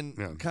in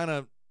Yeah. kind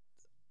of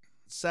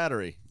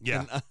satire,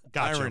 Yeah, and,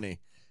 gotcha. irony.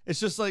 It's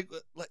just like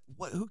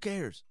what? Who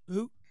cares?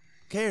 Who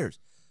cares?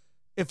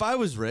 If I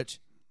was rich,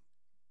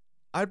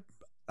 I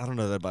don't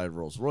know that I'd buy a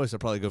Rolls Royce. I'd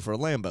probably go for a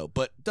Lambo.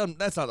 But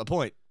that's not the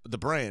point. The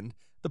brand.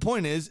 The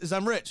point is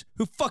I'm rich.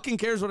 Who fucking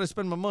cares what I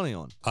spend my money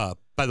on?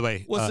 By the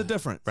way, What's the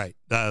difference? Right.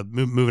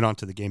 Moving on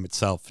to the game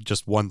itself,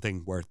 just one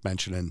thing worth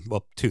mentioning.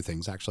 Well, 2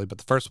 things actually, but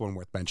the first one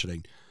worth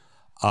mentioning.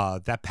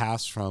 That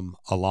pass from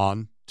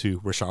Alon to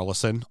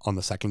Richarlison on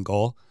the second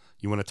goal.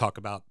 You want to talk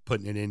about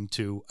putting it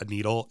into a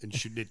needle and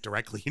shooting it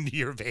directly into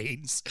your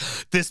veins?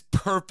 This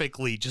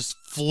perfectly just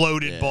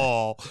floated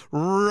ball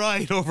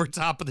right over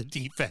top of the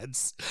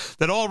defense.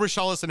 That all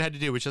Richarlison had to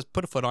do was just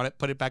put a foot on it,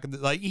 put it back in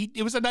the,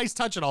 it was a nice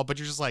touch and all, but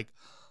you're just like,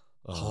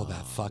 oh,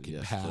 that fucking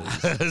yes, pass.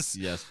 please.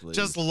 Yes, please.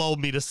 Just lulled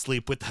me to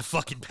sleep with that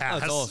fucking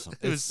pass. That's awesome.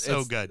 It was so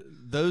It's- good.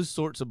 Those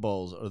sorts of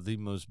balls are the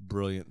most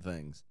brilliant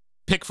things.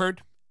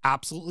 Pickford,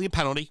 absolutely a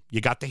penalty.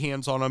 You got the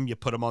hands on him. You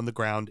put him on the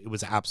ground. It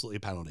was absolutely a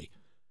penalty.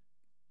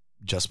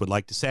 Just would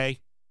like to say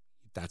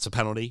that's a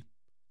penalty.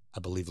 I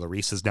believe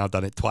Lloris has now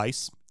done it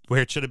twice where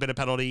it should have been a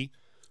penalty.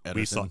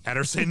 We saw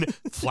Ederson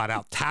flat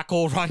out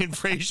tackle Ryan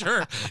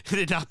Fraser. It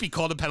did not be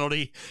called a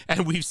penalty.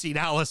 And we've seen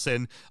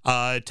Allison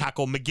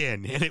tackle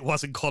McGinn, and it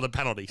wasn't called a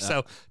penalty.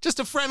 So just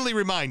a friendly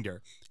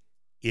reminder.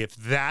 If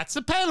that's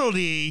a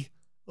penalty,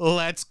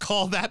 let's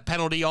call that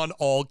penalty on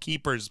all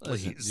keepers,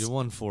 please. Listen, you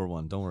won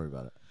 4-1. Don't worry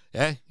about it.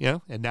 Yeah, you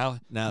know, and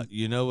now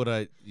you know what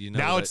I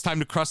now it's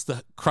time to crush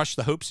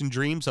the hopes and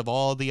dreams of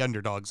all the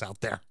underdogs out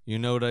there. You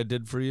know what I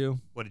did for you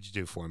What did you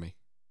do for me?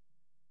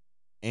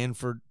 and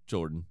for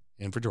Jordan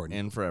And for Jordan.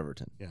 and for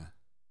Everton. Yeah.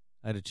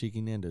 I had a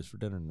cheeky Nando's for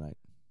dinner tonight.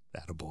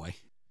 Attaboy.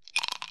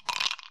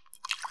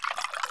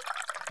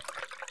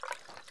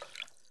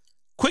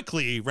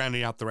 Quickly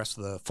rounding out the rest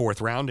of the 4th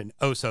round, and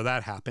so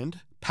that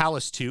happened.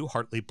 Palace 2,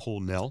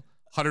 Hartlepool 0.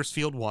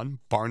 Huddersfield 1,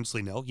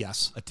 Barnsley 0.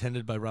 Yes.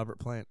 Attended by Robert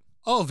Plant.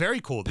 Oh, very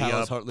cool.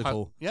 Palace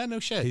Hartlepool. Yeah, no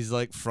shit. He's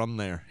like from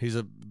there. He's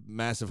a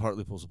massive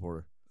Hartlepool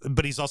supporter.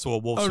 But he's also a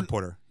Wolves Oh,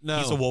 supporter. no.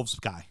 He's a Wolves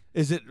guy.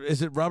 Is it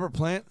Robert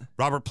Plant?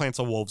 Robert Plant's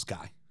a Wolves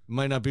guy.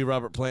 Might not be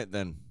Robert Plant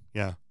then.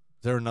 Yeah.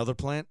 Is there another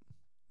Plant?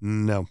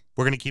 No.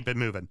 We're going to keep it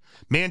moving.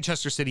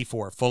 Manchester City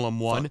 4, Fulham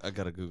 1. Fuck, I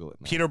gotta Google it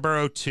now.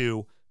 Peterborough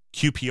 2,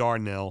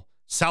 QPR 0.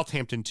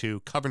 Southampton 2,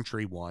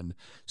 Coventry 1.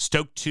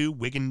 Stoke 2,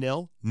 Wigan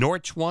 0.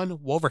 Norwich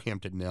 1,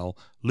 Wolverhampton 0.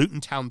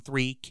 Luton Town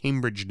 3,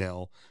 Cambridge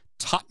 0.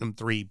 Tottenham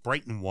 3,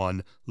 Brighton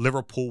 1.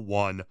 Liverpool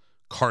 1,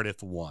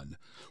 Cardiff 1.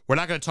 We're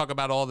not going to talk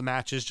about all the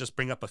matches, just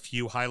bring up a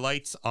few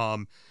highlights.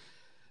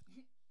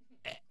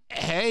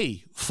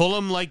 Hey,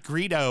 Fulham like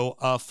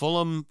Greedo.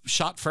 Fulham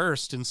shot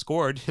first and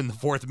scored in the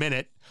 4th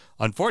minute.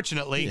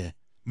 Unfortunately, Yeah.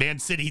 Man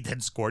City then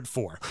scored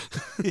 4.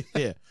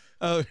 Yeah.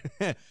 Oh,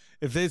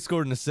 if they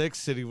scored in the 6th,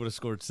 City would have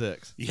scored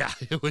 6. Yeah,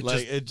 it was Like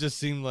just it just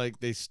seemed like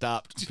they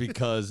stopped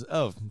because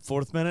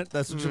 4th minute.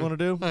 That's what you want to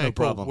do? Hey, No cool.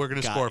 problem. We're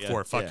gonna Got score ya.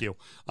 4. Fuck Yeah.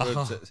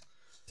 you.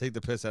 Take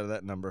the piss out of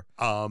that number.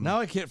 Um, Now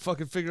I can't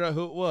fucking figure out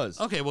who it was.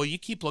 Okay, well, you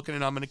keep looking,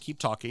 and I'm going to keep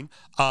talking.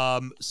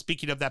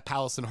 Speaking of that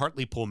Palace and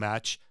Hartlepool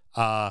match,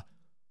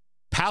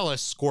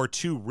 Palace score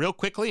 2 real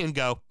quickly and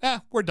go,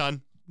 we're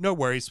done. No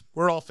worries.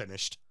 We're all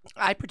finished.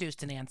 I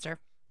produced an answer.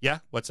 Yeah?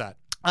 What's that?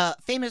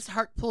 Famous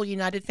Hartlepool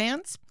United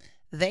fans.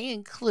 They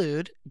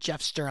include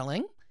Jeff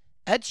Sterling,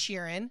 Ed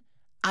Sheeran,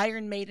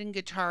 Iron Maiden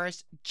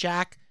guitarist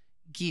Jack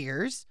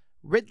Gears,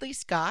 Ridley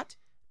Scott,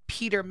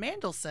 Peter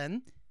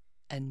Mandelson,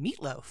 and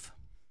Meatloaf.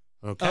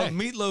 Okay.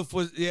 Meatloaf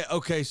was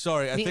okay.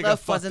 Sorry, I think I Meatloaf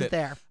fucked wasn't it.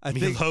 there. I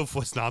think Meatloaf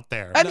was not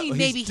there. I No, mean, he's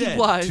maybe he dead.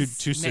 was.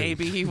 Too soon.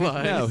 Maybe he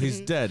was. no,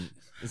 he's dead.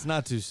 It's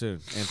not too soon.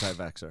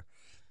 Anti-vaxxer.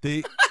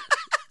 The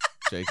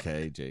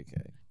JK.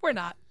 We're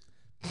not.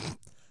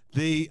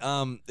 The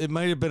it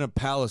might have been a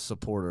Palace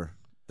supporter.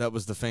 That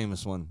was the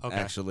famous one, Okay.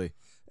 actually.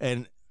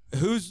 And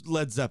who's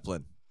Led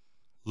Zeppelin?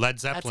 Led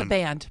That's Zeppelin. a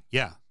band.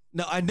 Yeah.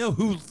 No, I know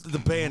who the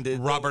band is.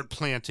 Robert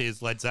Plant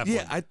is Led Zeppelin.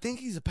 Yeah, I think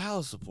he's a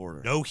Palace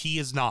supporter. No, he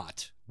is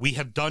not. We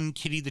have done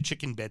Kitty the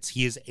Chicken Bits.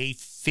 He is a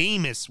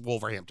famous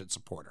Wolverhampton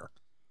supporter.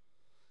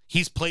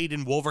 He's played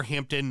in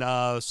Wolverhampton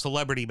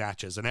celebrity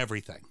matches and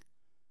everything.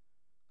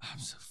 I'm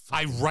so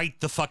I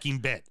write the fucking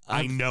bit.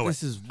 I know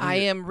this it. is weird. I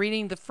am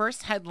reading the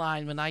first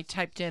headline when I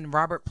typed in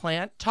Robert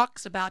Plant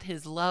talks about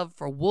his love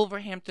for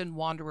Wolverhampton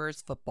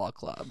Wanderers Football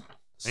Club.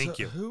 Thank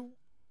you. Who?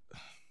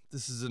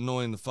 This is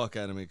annoying the fuck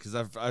out of me because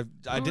I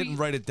Who didn't you-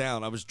 write it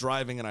down. I was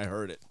driving and I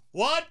heard it.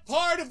 What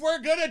part of we're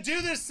going to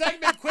do this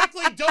segment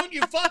quickly don't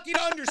you fucking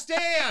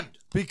understand?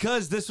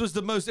 Because this was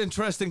the most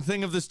interesting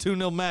thing of this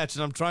 2-0 match,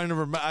 and I'm trying to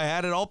remember. I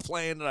had it all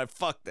planned and I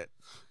fucked it.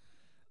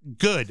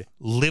 Good.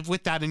 Live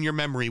with that in your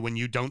memory when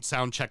you don't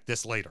sound check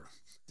this later.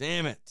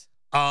 Damn it.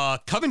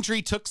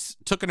 Coventry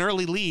took an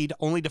early lead,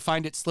 only to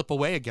find it slip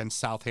away against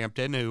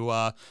Southampton, who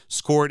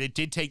scored. It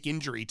did take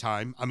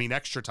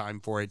extra time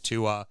for it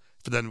to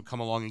for them to come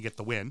along and get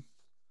the win.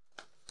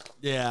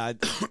 Yeah.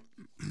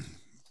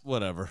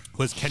 Whatever.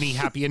 Was Kenny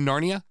happy in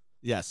Narnia?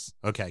 Yes.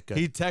 Okay, good.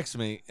 He texted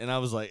me and I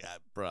was like,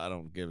 bro, I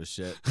don't give a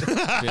shit. To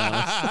be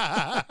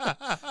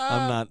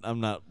honest.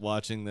 I'm not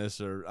watching this,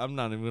 or I'm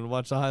not even gonna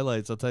watch the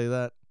highlights, I'll tell you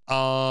that.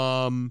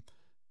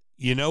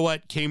 You know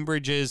what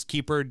Cambridge's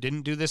keeper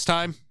didn't do this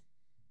time?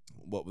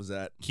 What was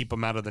that? Keep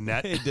him out of the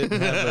net. He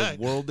didn't have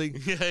a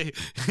worldie.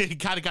 He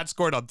kind of got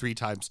scored on 3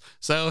 times.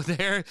 So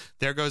there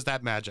goes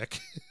that magic.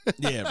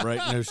 Yeah,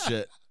 right. No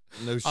shit.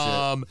 No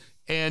shit.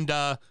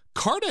 And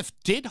Cardiff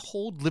did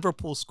hold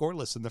Liverpool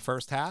scoreless in the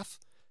first half.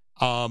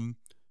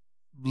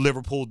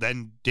 Liverpool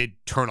then did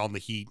turn on the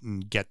heat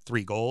and get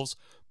 3 goals,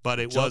 but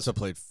it was Jota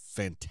played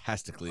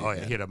fantastically. oh, yeah,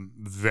 again. he had a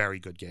very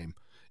good game.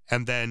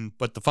 And then,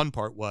 but the fun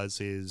part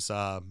is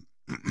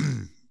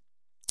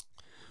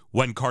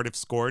when Cardiff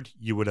scored,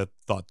 you would have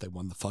thought they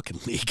won the fucking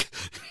league.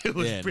 It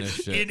was Yeah, no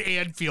shit. in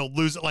Anfield,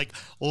 losing like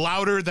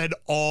louder than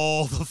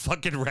all the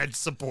fucking Red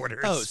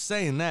supporters. Oh,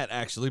 saying that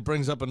actually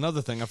brings up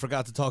another thing I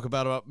forgot to talk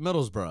about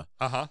Middlesbrough.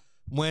 uh-huh.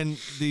 When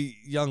the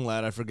young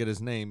lad, I forget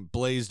his name,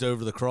 blazed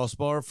over the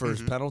crossbar for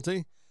his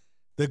penalty,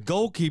 the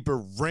goalkeeper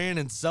ran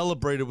and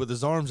celebrated with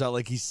his arms out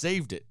like he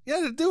saved it. You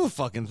had to do a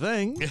fucking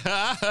thing.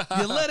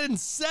 You let in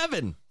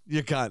 7,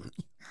 you cunt.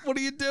 What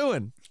are you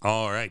doing?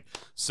 All right.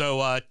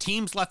 So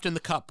teams left in the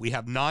cup. We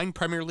have 9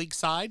 Premier League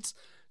sides,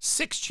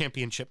 6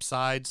 championship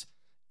sides,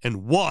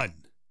 and 1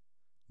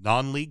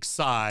 non-league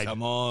side.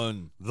 Come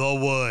on. The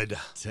Wood.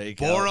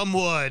 Take out. Boreham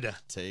Wood.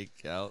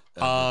 Take out.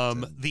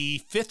 Everton. The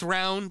 5th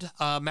round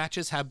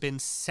matches have been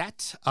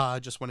set.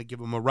 Just want to give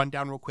them a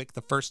rundown real quick.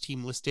 The first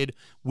team listed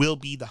will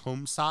be the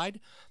home side.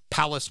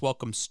 Palace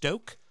welcome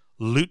Stoke.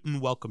 Luton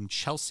welcome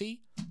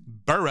Chelsea.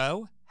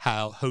 Borough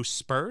host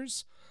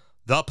Spurs.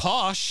 The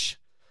Posh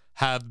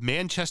have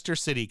Manchester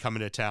City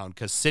coming to town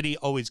because City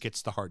always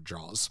gets the hard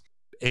draws.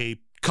 A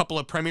couple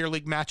of Premier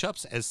League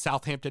matchups as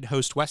Southampton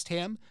host West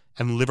Ham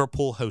and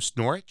Liverpool host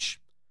Norwich.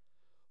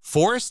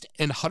 Forest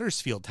and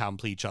Huddersfield Town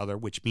play each other,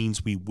 which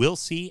means we will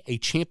see a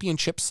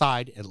championship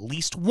side, at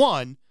least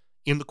one,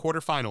 in the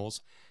quarterfinals.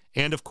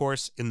 And, of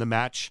course, in the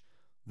match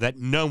that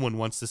no one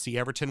wants to see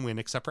Everton win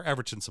except for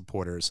Everton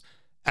supporters,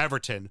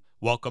 Everton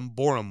welcome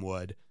Boreham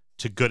Wood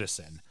to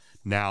Goodison.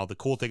 Now, the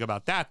cool thing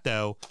about that,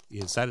 though,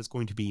 is that is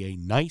going to be a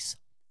nice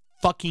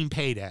fucking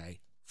payday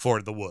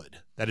for the Wood.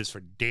 That is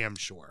for damn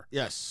sure.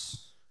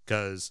 Yes.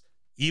 Because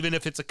even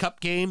if it's a cup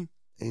game,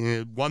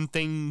 one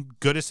thing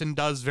Goodison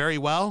does very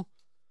well,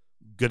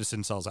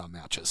 Goodison sells out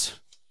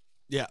matches.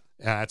 Yeah.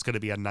 That's going to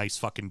be a nice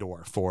fucking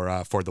door for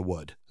the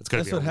Wood. It's going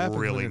That's to what be a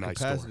happens really when your nice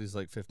capacity door. is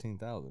like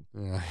 15,000.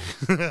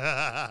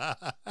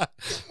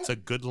 It's a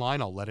good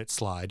line. I'll let it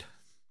slide.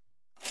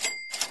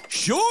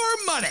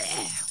 Sure money.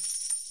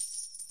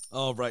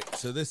 All right.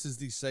 So this is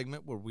the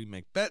segment where we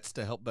make bets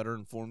to help better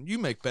inform you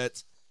make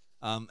bets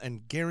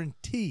and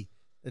guarantee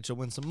that you'll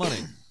win some money.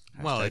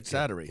 Well, Hashtag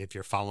Sattery. if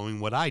you're following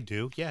what I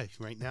do, yeah,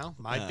 right now,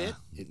 my bit,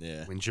 it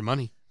yeah. wins your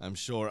money. I'm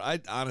sure. I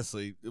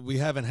honestly, we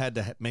haven't had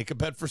to make a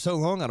bet for so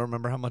long. I don't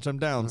remember how much I'm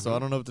down, so I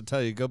don't know what to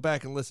tell you. Go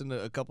back and listen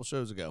to a couple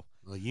shows ago.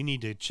 Well, you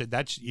need to.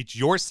 It's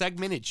your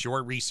segment. It's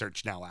your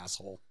research now,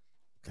 asshole.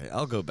 Okay,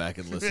 I'll go back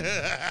and listen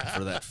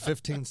for that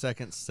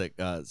 15-second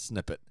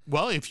snippet.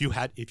 Well, if you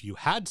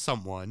had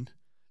someone,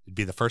 it'd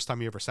be the first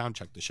time you ever sound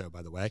checked the show,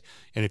 by the way.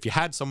 And if you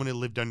had someone who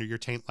lived under your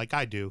taint like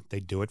I do,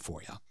 they'd do it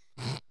for you.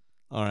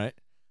 All right.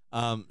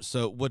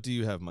 So what do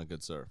you have, my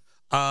good sir?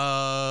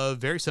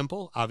 Very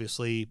simple.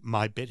 Obviously,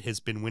 my bit has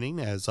been winning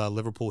as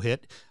Liverpool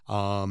hit.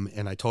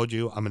 And I told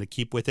you I'm going to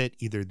keep with it.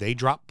 Either they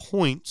drop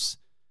points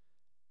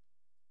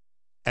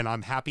and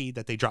I'm happy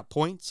that they drop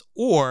points,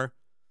 or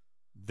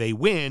they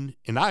win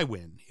and I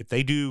win. If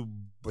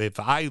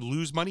I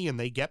lose money and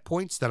they get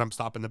points, then I'm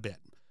stopping the bet.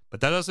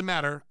 But that doesn't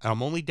matter.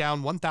 I'm only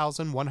down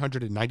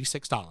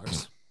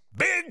 $1,196.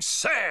 Big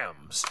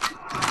Sam's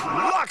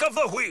Lock of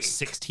the Week.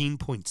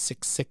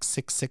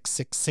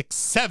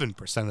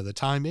 16.666667% of the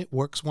time. It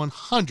works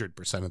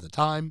 100% of the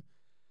time.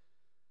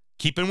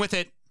 Keeping with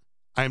it,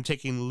 I am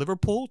taking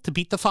Liverpool to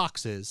beat the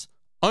Foxes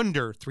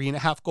under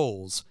 3.5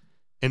 goals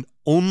and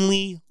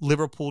only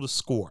Liverpool to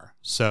score.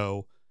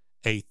 So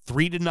a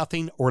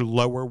 3-0 or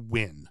lower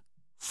win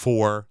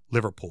for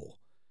Liverpool.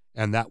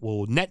 And that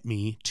will net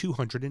me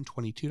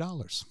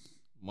 $222.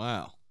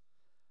 Wow.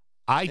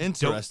 Don't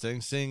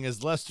Interesting, seeing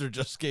as Leicester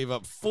just gave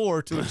up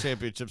 4 to a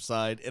championship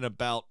side in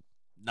about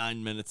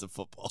 9 minutes of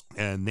football.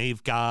 And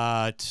they've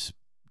got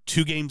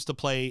 2 games to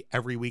play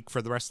every week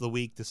for the rest of the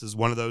week. This is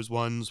one of those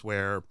ones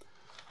where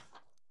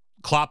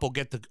Klopp will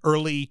get the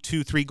early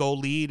 2-3 goal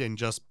lead and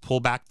just pull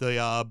back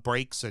the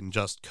brakes and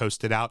just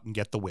coast it out and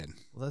get the win.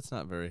 Well, that's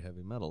not very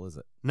heavy metal, is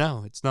it?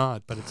 No, it's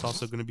not, but it's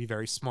also going to be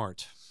very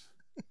smart.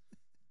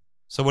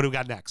 So what do we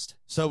got next?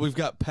 So we've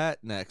got Pat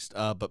next,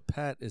 but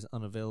Pat is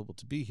unavailable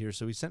to be here,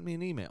 so he sent me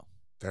an email.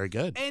 Very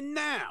good. And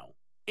now,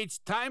 it's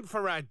time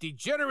for our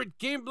degenerate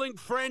gambling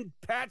friend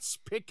Pat's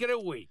Pick of the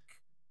Week.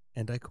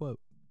 And I quote,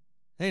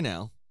 "Hey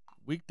now,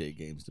 weekday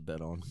games to bet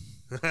on."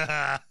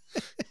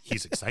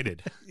 He's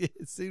excited. Yeah,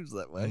 it seems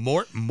that way.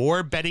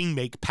 More betting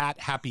make Pat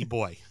happy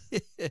boy.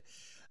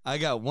 I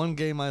got one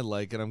game I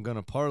like, and I'm going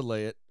to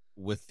parlay it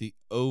with the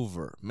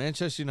over.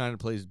 Manchester United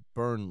plays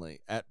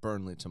Burnley at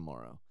Burnley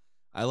tomorrow.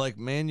 I like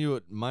Man U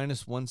at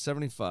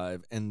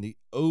 -175 and the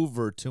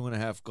over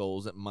 2.5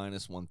 goals at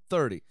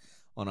 -130.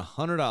 On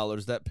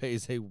 $100, that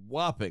pays a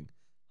whopping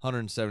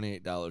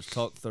 $178.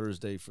 Talk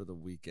Thursday for the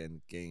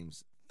weekend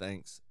games.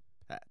 Thanks,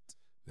 Pat.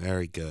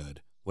 Very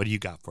good. What do you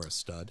got for us,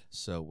 stud?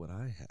 So what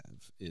I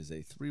have is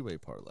a 3-way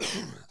parlay.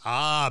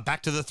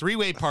 Back to the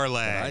 3-way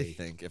parlay. But I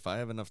think if I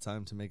have enough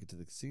time to make it to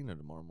the casino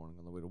tomorrow morning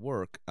on the way to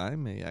work, I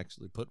may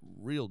actually put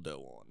real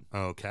dough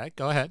on. Okay,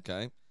 go ahead.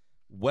 Okay.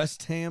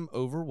 West Ham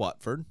over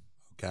Watford.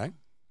 Okay.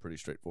 Pretty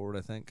straightforward,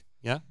 I think.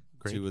 Yeah,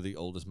 great. 2 of the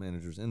oldest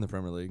managers in the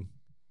Premier League.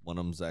 One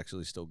of them's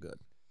actually still good.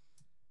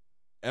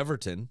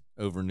 Everton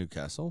over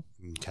Newcastle.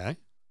 Okay.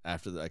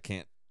 After that, I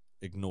can't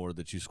ignore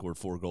that you scored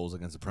 4 goals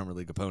against a Premier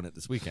League opponent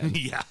this weekend.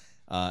 Yeah.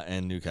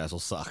 And Newcastle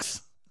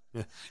sucks.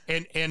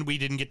 And we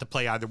didn't get to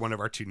play either one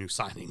of our 2 new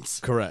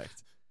signings.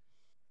 Correct.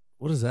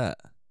 What is that?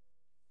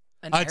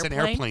 It's an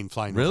airplane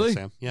flying over, Really?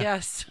 Sam. Yeah.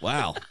 Yes.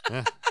 Wow.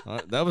 Yeah.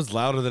 That was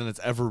louder than it's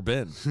ever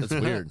been. That's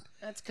weird.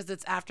 That's because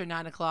it's after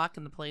 9 o'clock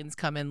and the planes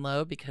come in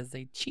low because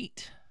they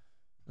cheat.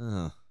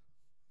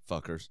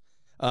 Fuckers.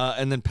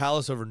 And then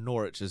Palace over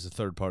Norwich is the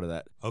third part of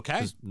that. Okay.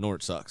 'Cause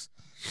Norwich sucks.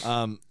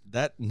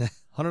 That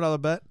 $100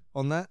 bet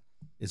on that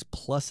is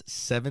plus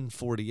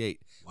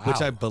 748, Wow.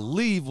 which I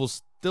believe will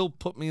still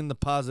put me in the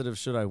positive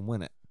should I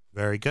win it.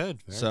 Very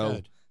good. Very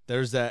good.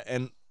 There's that.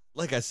 And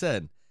like I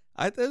said,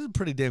 there's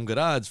pretty damn good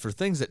odds for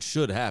things that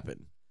should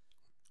happen.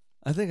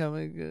 I think I'm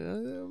maybe a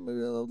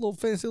little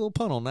fancy little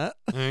pun on that.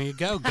 There you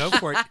go. Go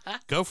for it.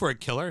 Go for it,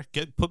 killer.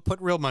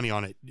 Put real money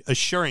on it,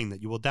 assuring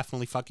that you will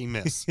definitely fucking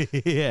miss.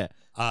 Yeah.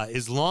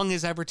 As long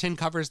as Everton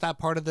covers that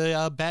part of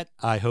the bet,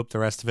 I hope the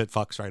rest of it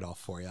fucks right off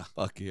for you.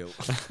 Fuck you.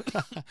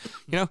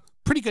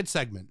 Pretty good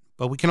segment,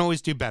 but we can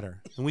always do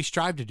better, and we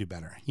strive to do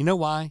better. You know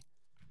why?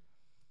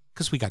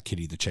 Because we got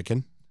Kitty the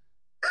chicken.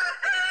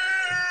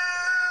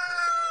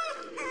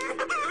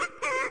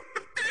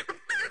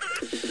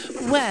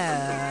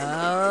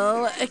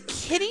 Well,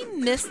 Kitty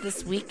missed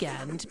this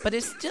weekend, but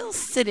is still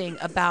sitting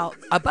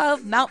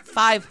above Mount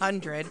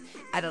 500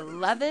 at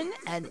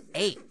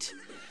 11-8.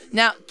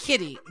 Now,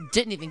 Kitty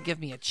didn't even give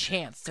me a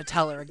chance to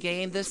tell her a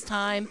game this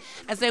time.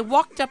 As I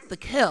walked up the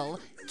hill,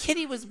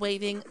 Kitty was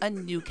waving a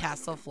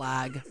Newcastle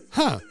flag.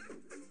 Huh.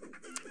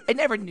 I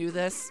never knew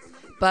this,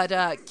 but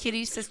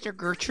Kitty's sister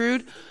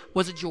Gertrude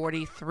was a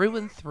Geordie through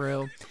and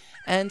through.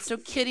 And so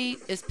Kitty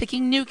is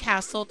picking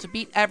Newcastle to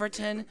beat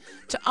Everton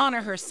to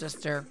honor her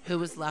sister, who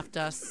has left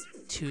us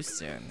too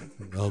soon.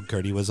 Well,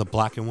 Gertie was a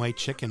black and white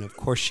chicken. Of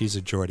course she's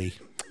a Geordie.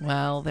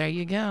 Well, there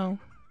you go.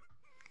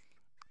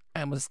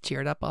 I was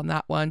teared up on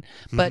that one.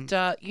 But,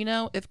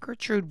 if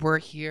Gertrude were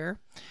here,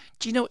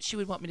 do you know what she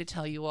would want me to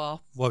tell you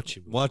all? What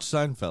you Watch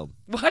Seinfeld.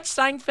 Watch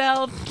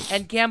Seinfeld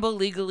and gamble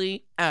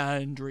legally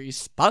and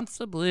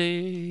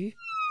responsibly.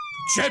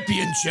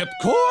 Championship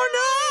Corner!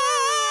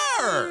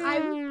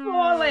 I've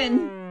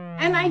fallen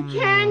and I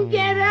can't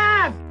get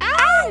up.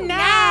 Oh,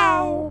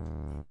 no!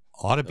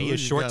 ought to be Oh, a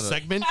short you gotta-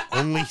 segment.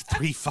 Only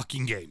 3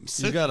 fucking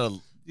games. You got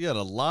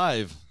a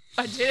live.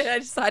 I did. I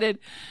decided,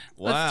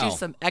 let's Wow. do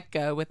some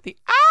echo with the,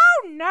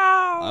 oh, no!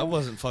 I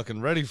wasn't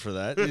fucking ready for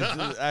that.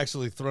 You've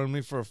actually thrown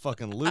me for a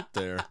fucking loop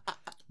there.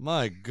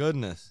 My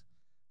goodness.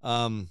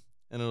 And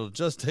it'll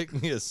just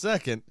take me a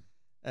second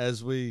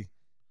as we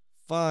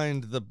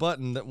find the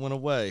button that went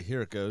away.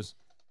 Here it goes.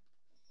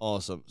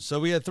 Awesome. So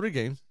we had 3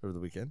 games over the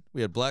weekend.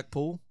 We had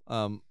Blackpool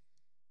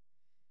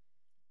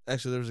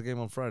Actually, there was a game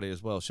on Friday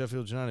as well.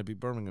 Sheffield United beat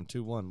Birmingham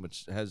 2-1,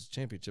 which has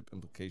championship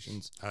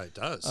implications. It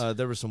does.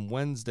 There was some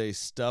Wednesday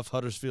stuff.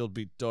 Huddersfield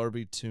beat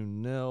Derby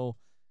 2-0,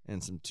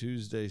 and some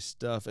Tuesday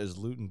stuff as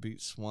Luton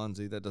beat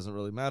Swansea. That doesn't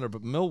really matter.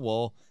 But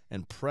Millwall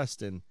and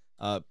Preston,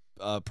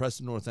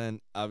 Preston North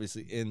End,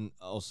 obviously in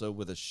also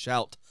with a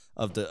shout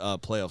of the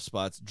playoff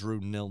spots,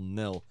 drew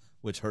 0-0,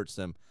 which hurts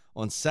them.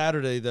 On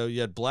Saturday, though,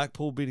 you had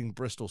Blackpool beating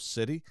Bristol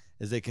City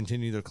as they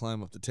continue their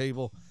climb up the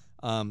table.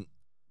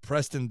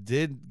 Preston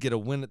did get a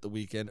win at the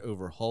weekend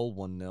over Hull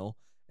 1-0,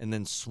 and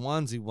then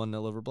Swansea 1-0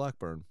 over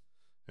Blackburn.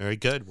 Very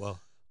good.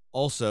 Well,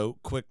 also,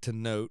 quick to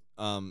note,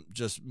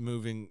 just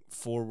moving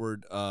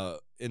forward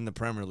in the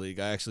Premier League,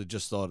 I actually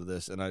just thought of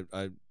this, and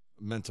I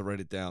meant to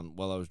write it down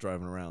while I was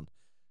driving around.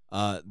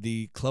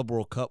 The Club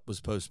World Cup was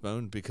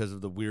postponed because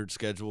of the weird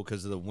schedule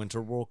because of the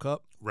Winter World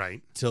Cup.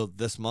 Right. Till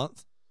this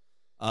month.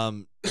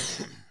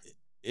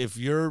 If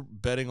you're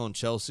betting on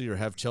Chelsea or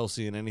have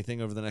Chelsea in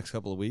anything over the next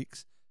couple of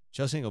weeks,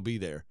 Chelsea ain't going to be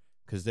there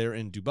because they're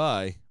in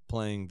Dubai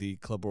playing the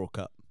Club World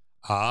Cup.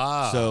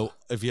 So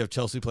if you have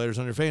Chelsea players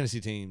on your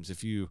fantasy teams,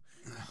 if you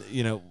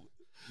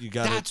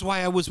got That's why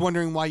I was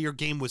wondering why your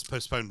game was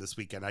postponed this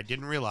weekend. I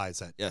didn't realize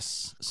that.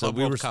 Yes. Club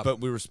So World Cup.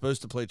 we were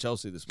supposed to play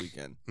Chelsea this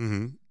weekend.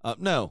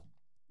 Mm-hmm. No.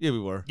 Yeah, we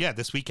were. Yeah,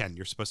 this weekend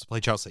you're supposed to play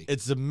Chelsea.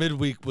 It's the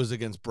midweek was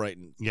against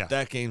Brighton. Yeah.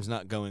 That game's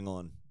not going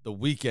on. The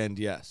weekend,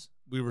 yes.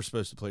 We were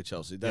supposed to play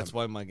Chelsea. That's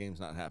why my game's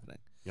not happening.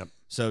 Yep.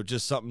 So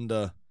just something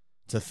to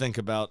think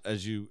about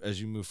as you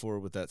move forward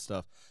with that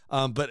stuff.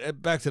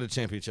 But back to the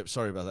championship.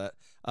 Sorry about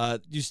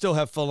that. You still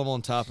have Fulham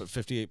on top at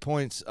 58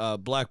 points.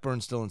 Blackburn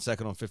still in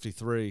second on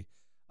 53.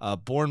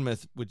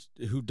 Bournemouth,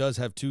 who does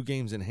have 2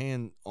 games in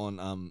hand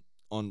on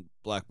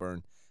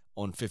Blackburn,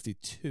 on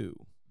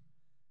 52.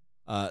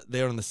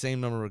 They are on the same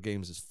number of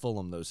games as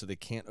Fulham though, so they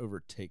can't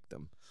overtake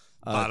them.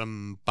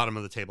 Bottom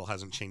of the table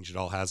hasn't changed at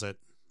all, has it?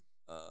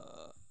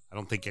 I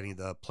don't think any of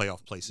the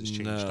playoff places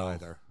changed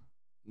either.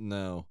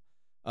 No.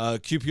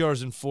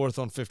 QPR's in 4th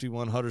on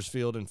 51.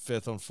 Huddersfield in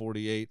 5th on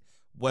 48.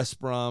 West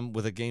Brom,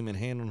 with a game in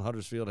hand on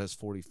Huddersfield, has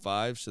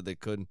 45, so they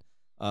could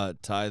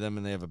tie them,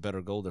 and they have a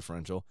better goal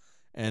differential.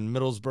 And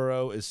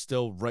Middlesbrough is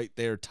still right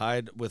there,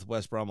 tied with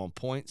West Brom on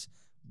points,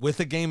 with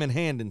a game in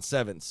hand in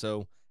 7th.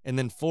 So, and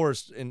then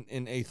Forest in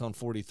 8th on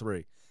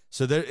 43.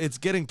 So it's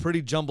getting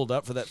pretty jumbled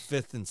up for that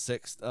 5th and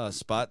 6th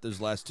spot, those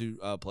last 2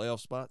 playoff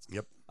spots.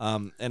 Yep.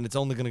 And it's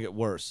only going to get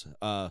worse.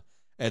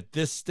 At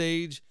this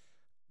stage,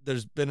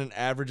 there's been an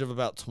average of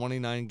about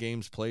 29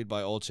 games played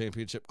by all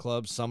championship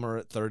clubs. Some are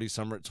at 30,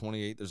 some are at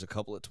 28. There's a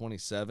couple at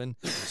 27.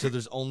 So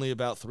there's only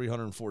about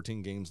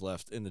 314 games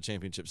left in the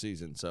championship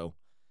season. So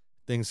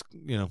things,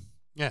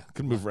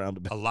 can move around a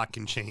bit. A lot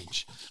can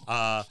change.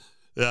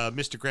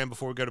 Mr. Graham,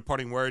 before we go to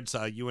parting words,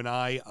 you and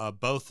I,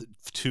 both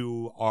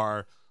to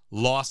our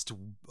lost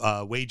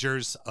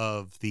wagers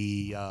of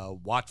the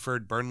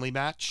Watford-Burnley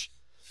match,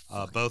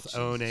 both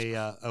own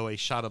a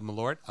shot of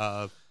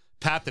Malort.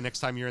 Pat, the next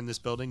time you're in this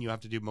building, you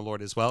have to do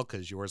Malort as well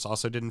because yours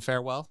also didn't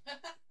fare well.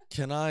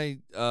 Can I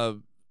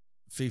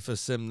FIFA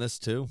sim this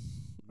too?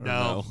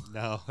 No.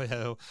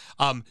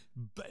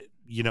 But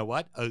you know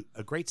what?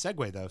 A great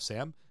segue though,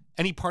 Sam.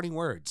 Any parting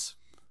words?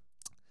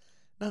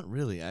 Not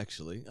really,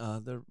 actually.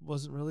 There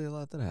wasn't really a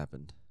lot that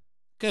happened.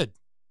 Good.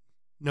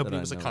 Nobody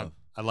was a know cunt. of.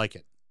 I like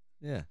it.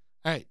 Yeah.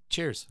 All right.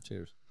 Cheers.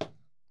 Cheers.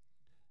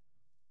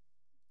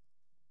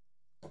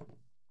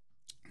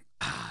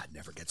 It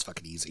never gets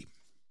fucking easy.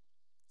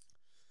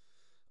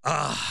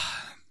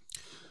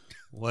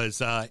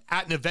 Was at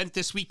an event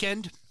this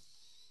weekend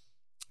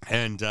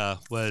and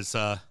was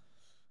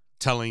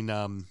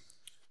telling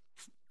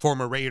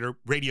former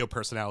radio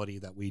personality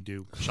that we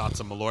do shots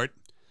of Malort.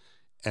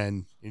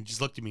 And he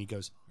just looked at me and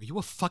goes, "Are you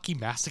a fucking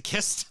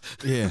masochist?"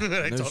 Yeah. And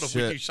I no told him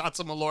shit. we do shots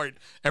of Malort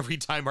every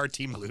time our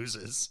team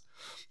loses.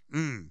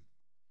 All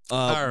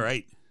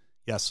right.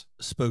 Yes.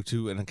 Spoke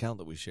to an account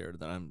that we shared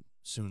that I'm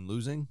soon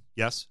losing.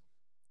 Yes.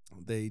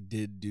 They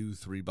did do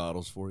 3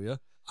 bottles for you.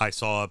 I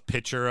saw a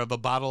picture of a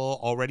bottle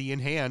already in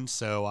hand,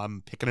 so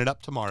I'm picking it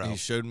up tomorrow. He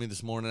showed me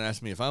this morning,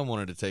 asked me if I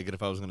wanted to take it,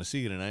 if I was going to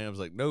see it tonight. I was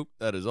like, nope,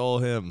 that is all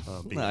him.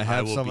 I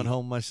have some at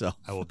home myself.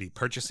 I will be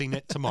purchasing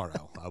it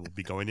tomorrow. I will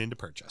be going in to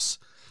purchase.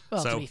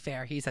 Well, So- to be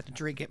fair, he's had to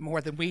drink it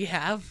more than we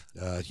have.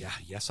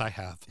 Yes, I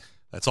have.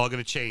 That's all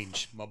going to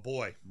change. My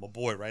boy,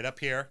 right up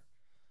here.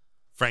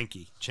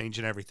 Frankie,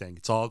 changing everything.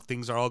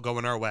 Things are all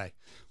going our way.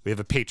 We have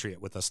a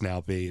patriot with us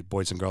now,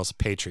 boys and girls, a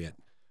patriot.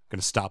 Going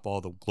to stop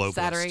all the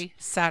globalists.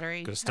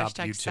 Sattery. Going to stop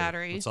Hashtag you two.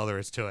 Sattery. That's all there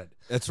is to it.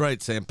 That's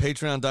right, Sam.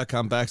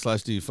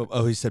 Patreon.com/DUFootball.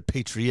 Oh, he said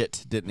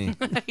Patriot, didn't he?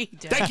 He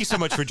did. Thank you so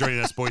much for joining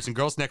us, boys and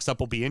girls. Next up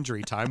will be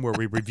Injury Time, where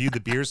we review the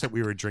beers that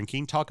we were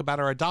drinking, talk about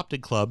our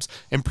adopted clubs,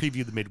 and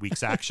preview the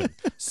midweek's action.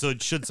 So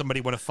should somebody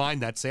want to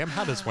find that, Sam,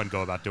 how does one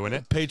go about doing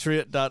it?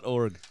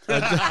 Patriot.org.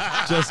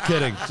 Just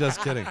kidding.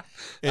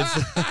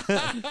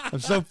 I'm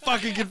so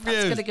fucking confused.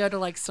 It's going to go to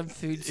like some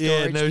food Yeah,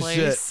 storage no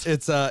place. shit.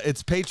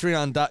 It's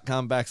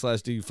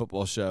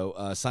patreon.com/DUFootball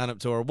show. Sign up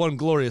to our one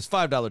glorious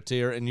 $5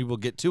 tier, and you will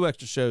get 2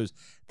 extra shows.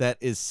 That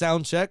is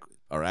Soundcheck,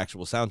 our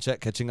actual sound check,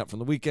 catching up from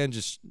the weekend,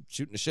 just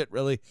shooting the shit,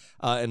 really.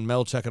 And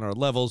Mel checking our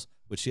levels,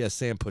 which he has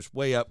Sam push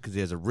way up because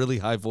he has a really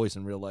high voice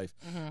in real life.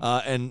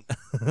 And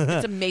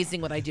It's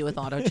amazing what I do with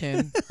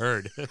auto-tune.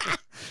 Heard.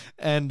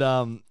 and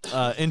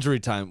Injury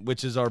Time,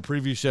 which is our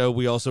preview show.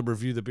 We also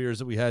review the beers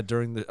that we had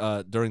during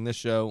this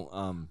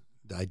show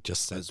I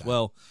just said as that.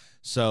 well.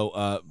 So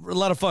a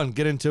lot of fun.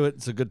 Get into it.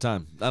 It's a good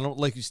time. I don't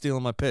like you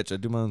stealing my pitch. I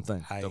do my own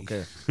thing. Don't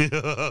care.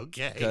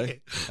 Okay.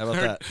 Okay. How about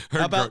that?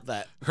 How about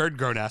that? Heard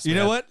grown ass. You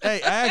know what?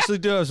 Hey, I actually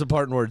do have some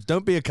parting words.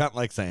 Don't be a cunt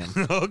like Sam.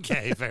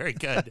 Okay, very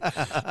good.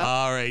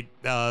 All right,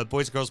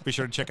 boys and girls, be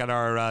sure to check out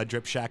our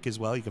Drip Shack as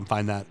well. You can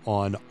find that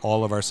on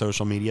all of our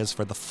social medias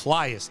for the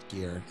flyest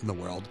gear in the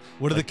world.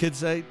 What do the kids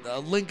say?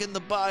 Link in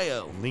the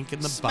bio. Link in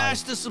the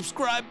Smash the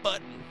subscribe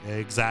button. bio.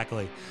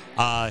 Exactly.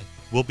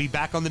 We'll be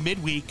back on the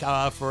midweek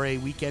for a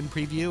weekend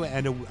preview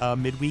and a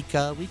midweek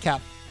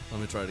recap. Let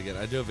me try it again.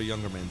 I do have a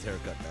younger man's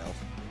haircut now.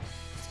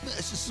 Smash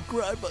the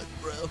subscribe button,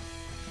 bro.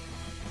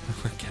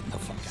 We're getting the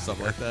fuck out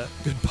Something of like here.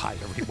 that. Goodbye,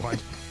 everyone.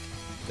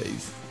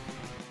 Peace.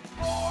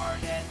 Born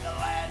in the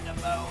land